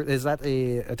Babe Ruth? Is that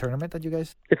a tournament that you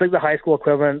guys? It's like the high school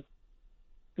equivalent.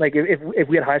 Like if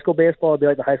we had high school baseball, it'd be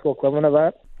like the high school equivalent of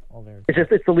that. Oh,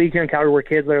 it's the league here in Calgary where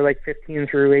kids that are like 15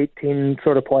 through 18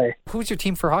 sort of play. Who's your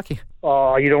team for hockey?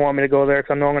 Oh, you don't want me to go there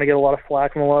because I know I'm going to get a lot of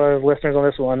flack from a lot of listeners on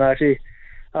this one. Actually,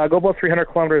 go about 300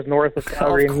 kilometers north of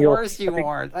Calgary. Of course you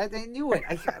are. I knew it.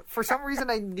 For some reason,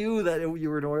 I knew that you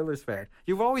were an Oilers fan.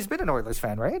 You've always been an Oilers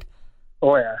fan, right?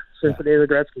 Oh, yeah. Since the days of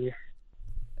Gretzky.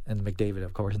 And McDavid,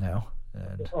 of course, now.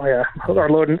 Oh, yeah. Our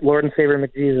Lord and Savior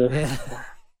McJesus. Yeah.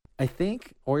 I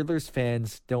think Oilers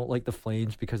fans don't like the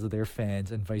Flames because of their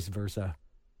fans and vice versa.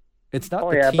 It's not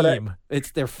the team. It's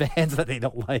their fans that they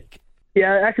don't like.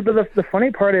 Yeah, actually, but the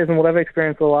funny part is, and what I've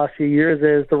experienced the last few years,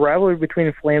 is the rivalry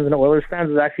between Flames and Oilers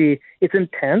fans is actually, it's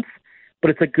intense,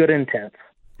 but it's a good intense.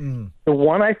 The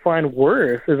one I find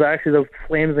worse is actually the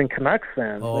Flames and Canucks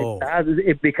fans. Oh. Like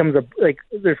it becomes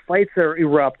there's fights that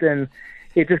erupt, and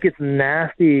it just gets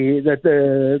nasty, that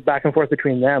the back and forth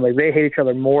between them. Like, they hate each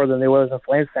other more than the Oilers and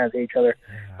Flames fans hate each other.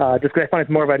 Just because I find it's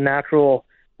more of a natural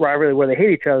rivalry where they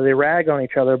hate each other, they rag on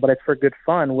each other, but it's for good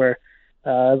fun, where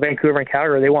Vancouver and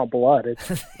Calgary, they want blood. It's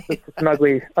an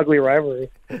ugly rivalry.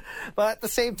 But at the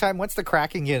same time, once the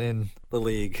Kraken get in the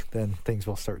league, then things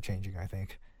will start changing, I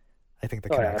think. I think the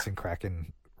Canucks and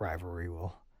Kraken rivalry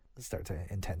will start to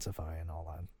intensify and all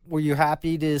that. Were you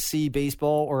happy to see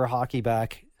baseball or hockey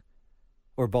back,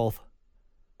 or both?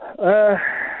 As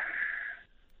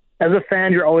a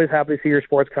fan, you're always happy to see your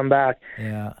sports come back.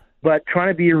 Yeah. But trying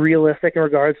to be realistic in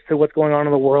regards to what's going on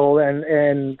in the world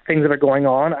and things that are going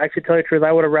on, I actually tell you the truth,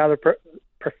 I would have rather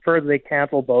prefer they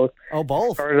cancel both. Oh,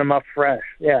 both. Started them up fresh.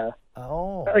 Yeah.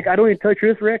 Oh. Like, I don't even tell you the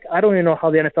truth, Rick. I don't even know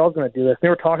how the NFL is going to do this. They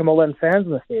were talking about letting fans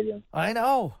in the stadium. I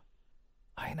know.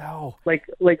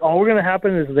 Like all we're going to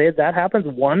happen is that happens.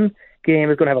 One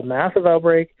game is going to have a massive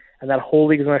outbreak, and that whole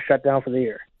league is going to shut down for the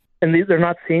year. And they're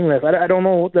not seeing this. I don't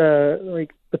know the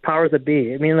powers that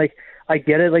be. I mean, like, I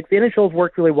get it. Like, the NHL's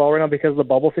worked really well right now because of the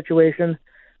bubble situation,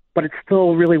 but it's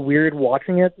still really weird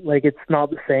watching it. Like, it's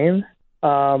not the same.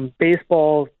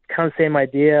 Baseball, kind of same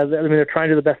idea. I mean, they're trying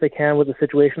to do the best they can with the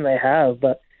situation they have,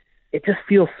 but it just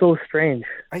feels so strange.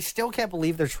 I still can't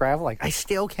believe they're traveling. I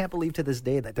still can't believe to this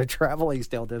day that they're traveling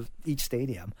still to each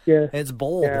stadium. Yeah. And it's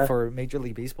bold for Major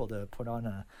League Baseball to put on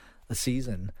a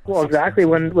season. Well, exactly.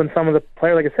 When some of the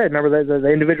players, like I said, remember the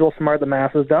individual smart, the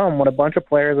mass is dumb. When a bunch of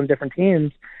players on different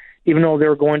teams, even though they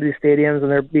were going to these stadiums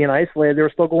and they're being isolated, they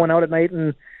were still going out at night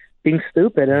and being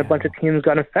stupid. And a bunch of teams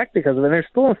got infected because of it. And there's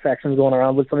still infections going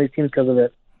around with some of these teams because of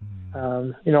it.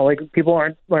 Like, people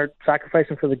aren't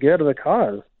sacrificing for the good of the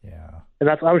cause. Yeah. And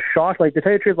I was shocked. Like, to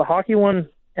tell you the truth, the hockey one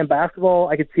and basketball,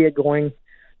 I could see it going,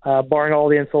 barring all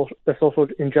the social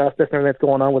injustice and everything that's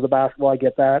going on with the basketball. I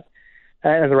get that,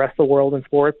 and the rest of the world in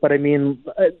sports. But I mean,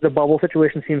 the bubble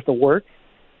situation seems to work.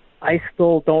 I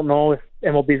still don't know if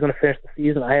MLB is going to finish the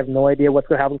season. I have no idea what's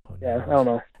going to happen. Yeah, I don't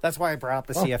know. That's why I brought up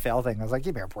the CFL thing. I was like,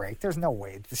 give me a break. There's no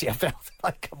way the CFL.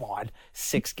 Like, come on,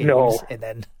 6 games and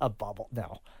then a bubble.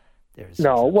 No.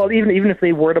 Well, even if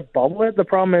they were to bubble it, the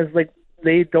problem is, like,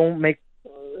 they don't make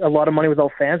a lot of money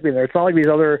without fans being there. It's not like these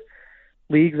other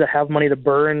leagues that have money to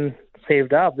burn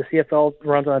saved up. The CFL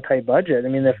runs on a tight budget. I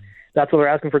mean, if that's what they're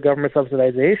asking for, government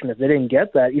subsidization, if they didn't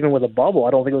get that, even with a bubble,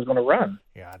 I don't think it was going to run.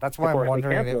 Yeah, that's why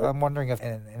I'm wondering if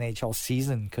an NHL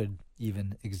season could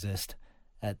even exist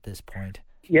at this point.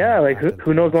 Yeah, like,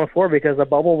 who knows going forward, because the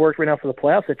bubble worked right now for the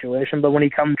playoff situation, but when you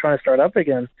come trying to start up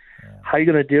again, how are you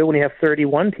going to do it when you have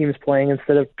 31 teams playing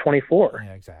instead of 24?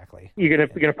 Yeah, exactly. You're going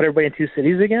to put everybody in 2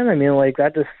 cities again? I mean, like,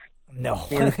 that just... No.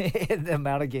 The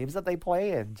amount of games that they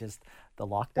play and just the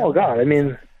lockdown. Oh, God. I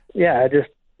mean, I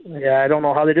don't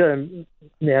know how they do it.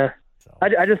 Yeah. So.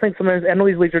 I just think sometimes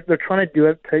these leagues, they're trying to do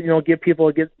it to, give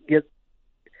people, get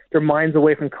their minds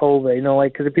away from COVID,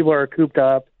 like, because people are cooped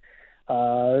up.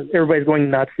 Everybody's going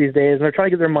nuts these days, and they're trying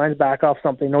to get their minds back off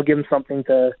something. Give them something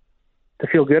to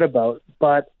feel good about.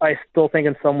 But I still think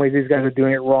in some ways these guys are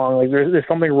doing it wrong. Like, there's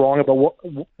something wrong about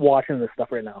watching this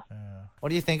stuff right now. What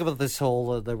do you think about this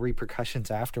whole the repercussions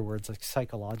afterwards, like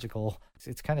psychological?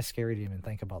 It's kind of scary to even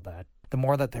think about that. The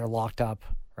more that they're locked up,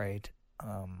 right?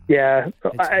 I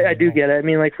do get it. I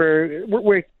mean, like,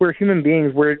 we're human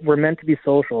beings. We're meant to be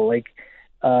social. Like,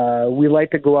 we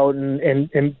like to go out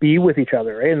and be with each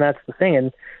other, right? And that's the thing.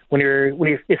 And when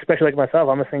you, especially like myself,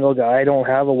 I'm a single guy. I don't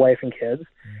have a wife and kids.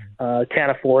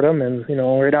 Can't afford them, and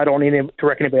I don't need to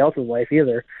wreck anybody else's life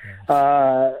either.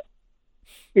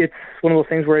 It's one of those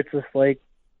things where it's just like,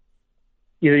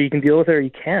 either you can deal with it or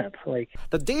you can't. Like,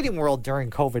 the dating world during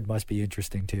COVID must be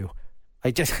interesting too.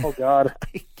 Oh God,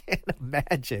 I can't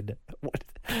imagine.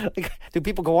 Do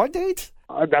people go on dates?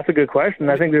 That's a good question.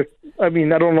 I think I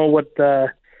don't know what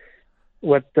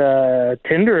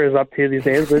Tinder is up to these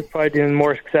days, but it's probably doing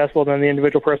more successful than the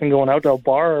individual person going out to a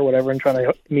bar or whatever and trying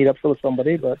to meet up with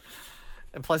somebody. But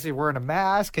plus, you're wearing a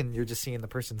mask and you're just seeing the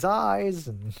person's eyes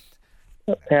and.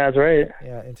 Yeah, that's right.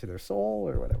 Yeah, into their soul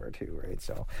or whatever too, right?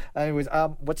 So, anyways,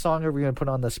 what song are we going to put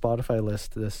on the Spotify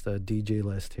list, this DJ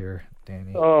list here,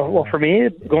 Danny? Oh, well, for me,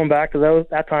 going back to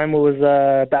that time, it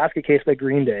was Basket Case by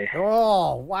Green Day.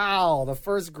 Oh, wow, the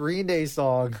first Green Day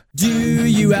song. Do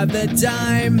you have the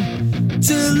time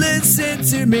to listen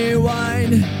to me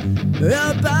whine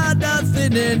about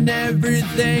nothing and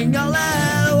everything all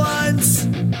at once?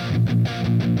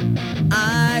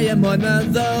 I am one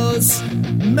of those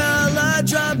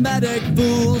melodramatic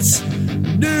fools,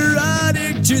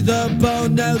 neurotic to the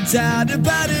bone, no doubt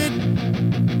about it.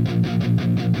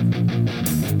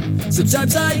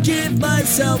 Sometimes I give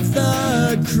myself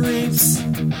the creeps.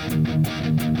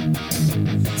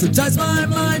 Sometimes my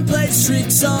mind plays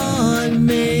tricks on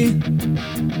me.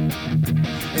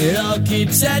 It all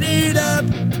keeps adding up.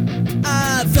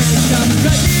 I think I'm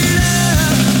cracking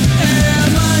up.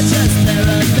 Am I just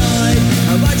paranoid?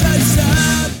 Am I just up?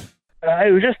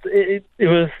 It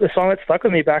was a song that stuck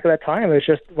with me back at that time. It was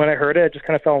just, when I heard it, I just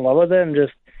kind of fell in love with it, and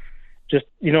just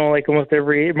like almost it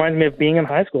reminds me of being in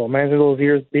high school. It reminds me of those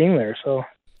years being there. So,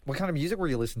 what kind of music were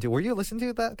you listening to? Were you listening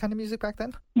to that kind of music back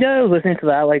then? Yeah, I was listening to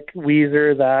that, like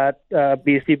Weezer,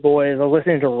 Beastie Boys. I was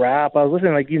listening to rap. I was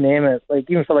listening, like, you name it, like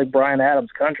even stuff like Bryan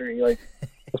Adams country. Like,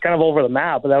 it was kind of over the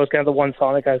map, but that was kind of the one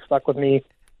song that kind of stuck with me.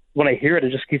 When I hear it,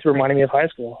 it just keeps reminding me of high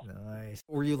school. Nice. Nice.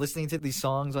 Were you listening to these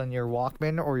songs on your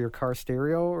Walkman or your car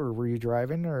stereo, or were you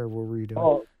driving, or what were you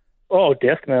doing? Oh,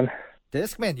 Discman.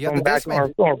 Discman. You have the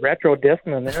Discman. Retro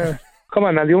Discman. Yeah. Come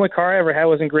on, man. The only car I ever had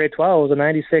was in grade 12. It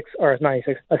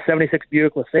was a 76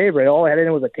 Buick LeSabre. All I had in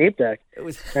it was a tape deck. It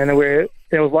was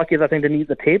lucky that thing didn't eat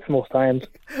the tapes most times.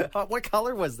 What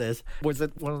color was this? Was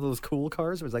it one of those cool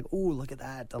cars? It was like, ooh, look at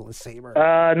that, the LeSabre.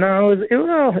 No,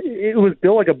 it was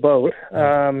built like a boat.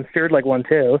 Steered like one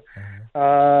too.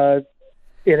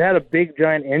 It had a big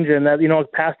giant engine that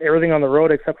passed everything on the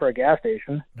road except for a gas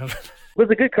station. It was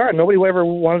a good car. Nobody ever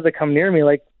wanted to come near me.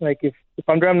 Like if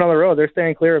I'm driving down the road, they're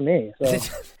staying clear of me.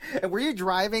 So. Were you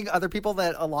driving a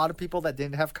lot of people that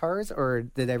didn't have cars, or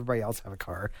did everybody else have a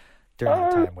car during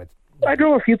that time? I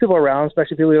drove a few people around,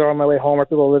 especially people who were on my way home or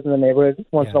people who lived in the neighborhood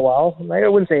once in a while. I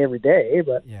wouldn't say every day,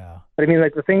 but I mean,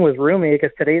 like the thing was roomy. It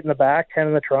could fit 8 in the back, 10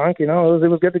 in the trunk. It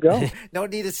was good to go. No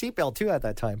need a seatbelt too at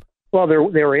that time. Well, they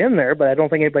were in there, but I don't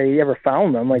think anybody ever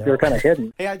found them. They were kind of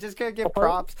hidden. Hey, I just gotta give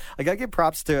props. I gotta give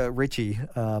props to Richie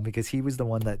because he was the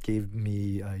one that gave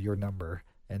me your number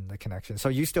and the connection. So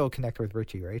you still connect with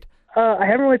Richie, right? I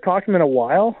haven't really talked to him in a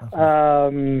while.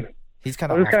 He's kind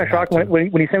of. I was kind of shocked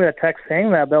when he sent me that text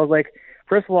saying that. But I was like,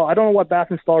 first of all, I don't know what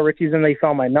bathroom stall Richie's in. They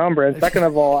found my number, and second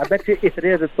of all, I bet you if it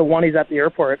is, it's the one he's at the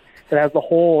airport that has the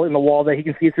hole in the wall that he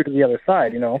can see through to the other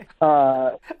side.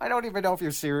 I don't even know if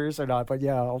you're serious or not, but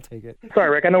yeah, I'll take it. Sorry,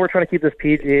 Rick. I know we're trying to keep this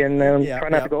PG and try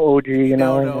not to go OG.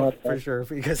 No, for sure,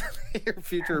 because your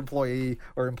future employee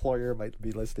or employer might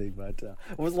be listening. But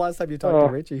when was the last time you talked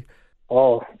to Richie?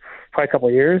 Oh, probably a couple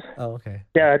of years. Oh, okay.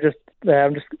 Yeah,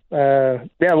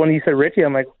 when you said Richie,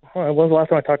 I'm like, when was the last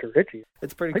time I talked to Richie?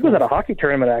 It's pretty cool. I think it was at a hockey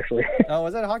tournament, actually. Oh,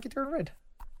 was that a hockey tournament?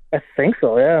 I think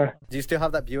so, yeah. Do you still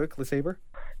have that Buick LeSabre?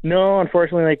 No,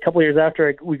 unfortunately, a couple of years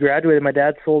after we graduated, my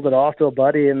dad sold it off to a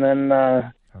buddy, and then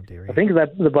I think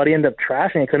that the buddy ended up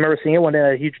trashing it, because I remember seeing it one day,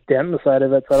 had a huge dent in the side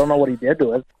of it, so I don't know what he did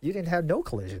to it. You didn't have no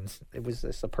collisions. It was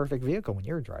just a perfect vehicle when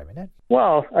you were driving it.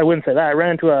 Well, I wouldn't say that. I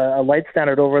ran into a light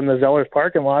standard over in the Zellers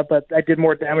parking lot, but I did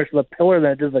more damage to the pillar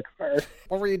than I did to the car.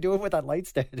 What were you doing with that light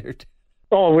standard?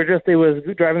 Oh, it was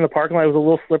driving the parking lot. It was a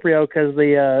little slippery out because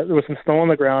there was some snow on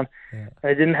the ground. Yeah.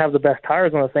 I didn't have the best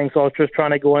tires on the thing, so I was just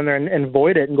trying to go in there and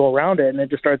void it and go around it, and it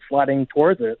just started sliding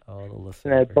towards it.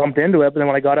 And I bumped into it, but then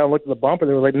when I got out and looked at the bumper,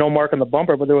 there was no mark on the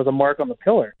bumper, but there was a mark on the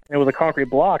pillar. And it was a concrete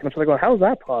block, and I'm just like, how is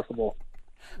that possible?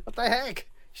 What the heck?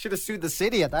 Should have sued the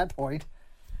city at that point.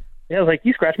 Yeah, I was like,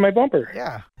 you scratched my bumper.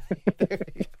 Yeah.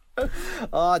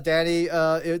 Danny,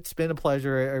 it's been a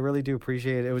pleasure. I really do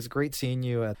appreciate it. It was great seeing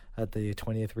you at the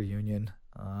 20th reunion.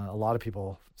 A lot of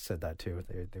people said that too.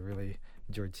 They really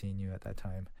enjoyed seeing you at that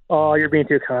time. Oh, you're being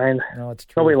too kind. No, it's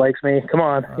true. Nobody likes me. Come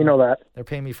on, you know that. They're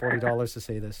paying me $40 to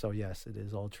say this, so yes, it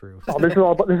is all true. Oh, this is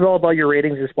all about your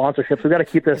ratings, your sponsorships. We got to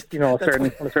keep this, a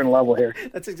certain level here.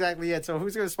 That's exactly it. So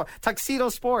who's going to sponsor? Tuxedo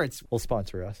Sports will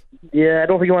sponsor us. Yeah, I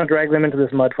don't think you want to drag them into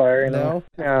this mud fire. No.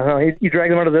 Yeah, no. You drag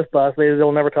them under this bus,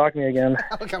 they'll never talk to me again.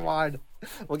 Oh, come on.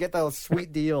 We'll get those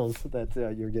sweet deals that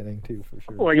you're getting too, for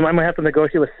sure. Well, you might have to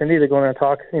negotiate with Cindy to go in there and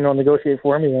talk, negotiate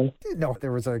for me then. No,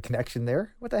 there was a connection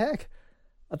there. What the heck?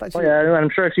 I thought yeah, I'm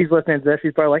sure if she's listening to this,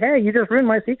 she's probably like, hey, you just ruined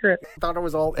my secret. I thought it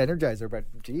was all Energizer, but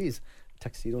geez,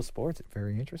 Tuxedo Sports,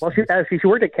 very interesting. Well, she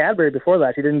worked at Cadbury before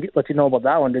that. She didn't let you know about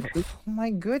that one, did she? Oh, my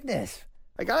goodness.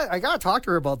 I got to talk to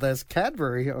her about this.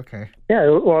 Cadbury, okay. Yeah,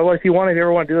 well, if you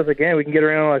ever want to do this again, we can get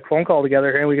her in on a phone call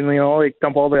together and we can,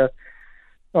 dump all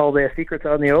the secrets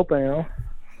out in the open,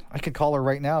 I could call her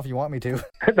right now if you want me to.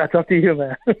 That's up to you,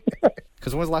 man.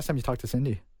 Because when was the last time you talked to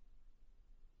Cindy?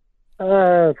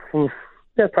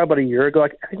 That's probably about a year ago. I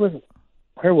think it was,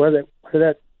 where was it?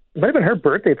 It might have been her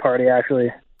birthday party, actually.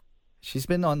 She's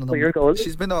been on the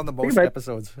most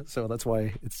episodes, so that's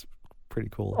why it's pretty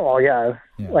cool. Oh, yeah.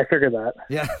 I figured that.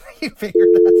 Yeah, you figured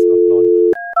that. So hold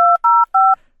on.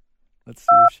 Let's see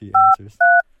if she answers.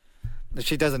 If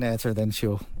she doesn't answer, then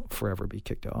she'll forever be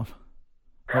kicked off.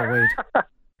 Oh, wait.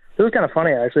 This was kind of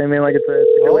funny, actually. I mean, it's a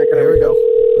good way to there we go.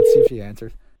 Let's see if she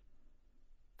answers.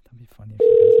 That'd be funny if she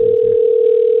does answer.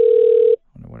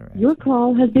 Your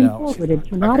call has been forwarded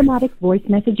to an automatic voice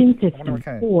messaging system.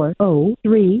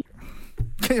 403.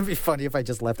 It'd be funny if I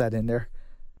just left that in there.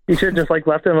 You should have just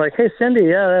left it like, hey, Cindy,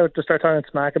 yeah, just start talking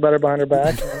smack about her behind her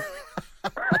back.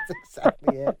 That's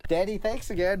exactly it. Danny, thanks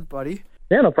again, buddy.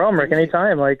 Yeah, no problem, Rick.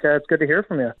 Anytime. It's good to hear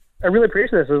from you. I really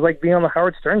appreciate this. It was like being on the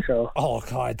Howard Stern show. Oh,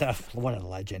 God. What a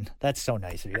legend. That's so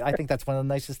nice of you. I think that's one of the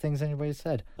nicest things anybody's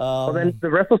said. Well, then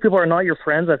the rest of those people are not your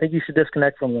friends. I think you should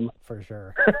disconnect from them. For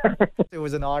sure. It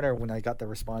was an honor when I got the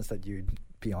response that you'd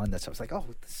be on this. I was like, oh,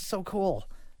 this is so cool.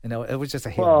 It was just a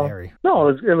Hail Mary. No,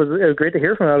 it was great to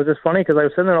hear from you. It was just funny because I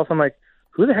was sitting there and also I'm like,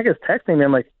 who the heck is texting me?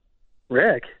 I'm like,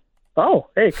 Rick. Oh,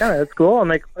 hey, kind of, that's cool. I'm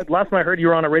like, last time I heard you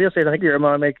were on a radio station, I think you're,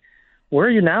 I'm like, where are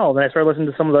you now? Then I started listening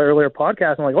to some of the earlier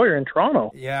podcasts. I'm like, oh, you're in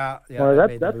Toronto. Yeah. Well,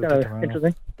 that's kind of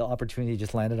interesting. The opportunity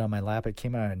just landed on my lap. It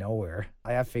came out of nowhere.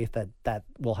 I have faith that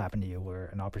will happen to you, where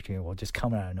an opportunity will just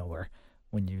come out of nowhere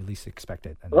when you least expect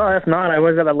it. And well, if not, I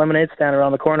always got that lemonade stand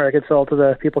around the corner I could sell to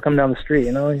the people coming down the street,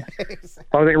 As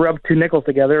long as they rub 2 nickels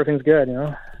together, everything's good,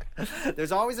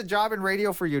 There's always a job in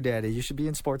radio for you, Daddy. You should be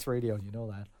in sports radio. You know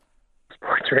that.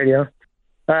 Sports radio?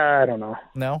 I don't know.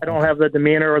 No? I don't have the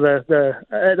demeanor or the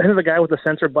I think the guy with the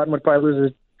censor button would probably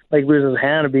lose his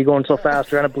hand and be going so fast,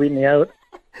 trying to bleed me out.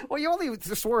 Well, you only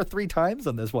swore 3 times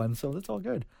on this one, so that's all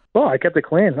good. Oh, I kept it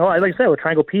clean. Oh, like I said, we're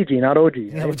trying to go PG, not OG.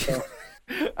 Right? So.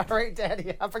 All right,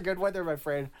 Daddy. Have a good weather, my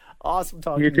friend. Awesome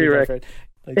talking you to you, too, my Rick. friend.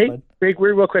 Thanks, hey, bud.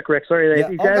 real quick, Rick. Sorry, Yeah.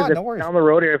 you guys God, no worries. down the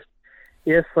road here,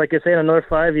 if like I say, in another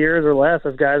 5 years or less,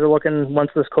 if guys are looking,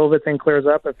 once this COVID thing clears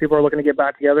up, if people are looking to get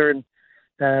back together and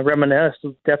reminisce,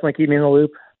 definitely keep me in the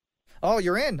loop. Oh,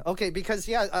 you're in. Okay, because,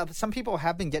 some people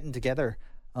have been getting together.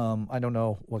 I don't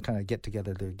know what kind of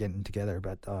get-together they're getting together,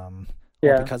 but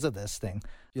because of this thing.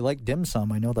 You like dim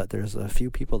sum. I know that there's a few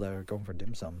people that are going for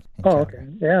dim sum. Okay.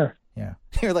 Yeah. Yeah.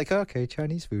 You're like, okay,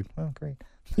 Chinese food. Oh, great.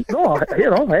 No,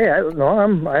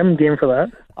 I'm game for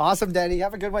that. Awesome, Daddy.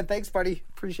 Have a good one. Thanks, buddy.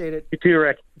 Appreciate it. You too,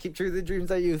 Rick. Keep true to the dreams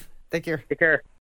of youth. Take care. Take care.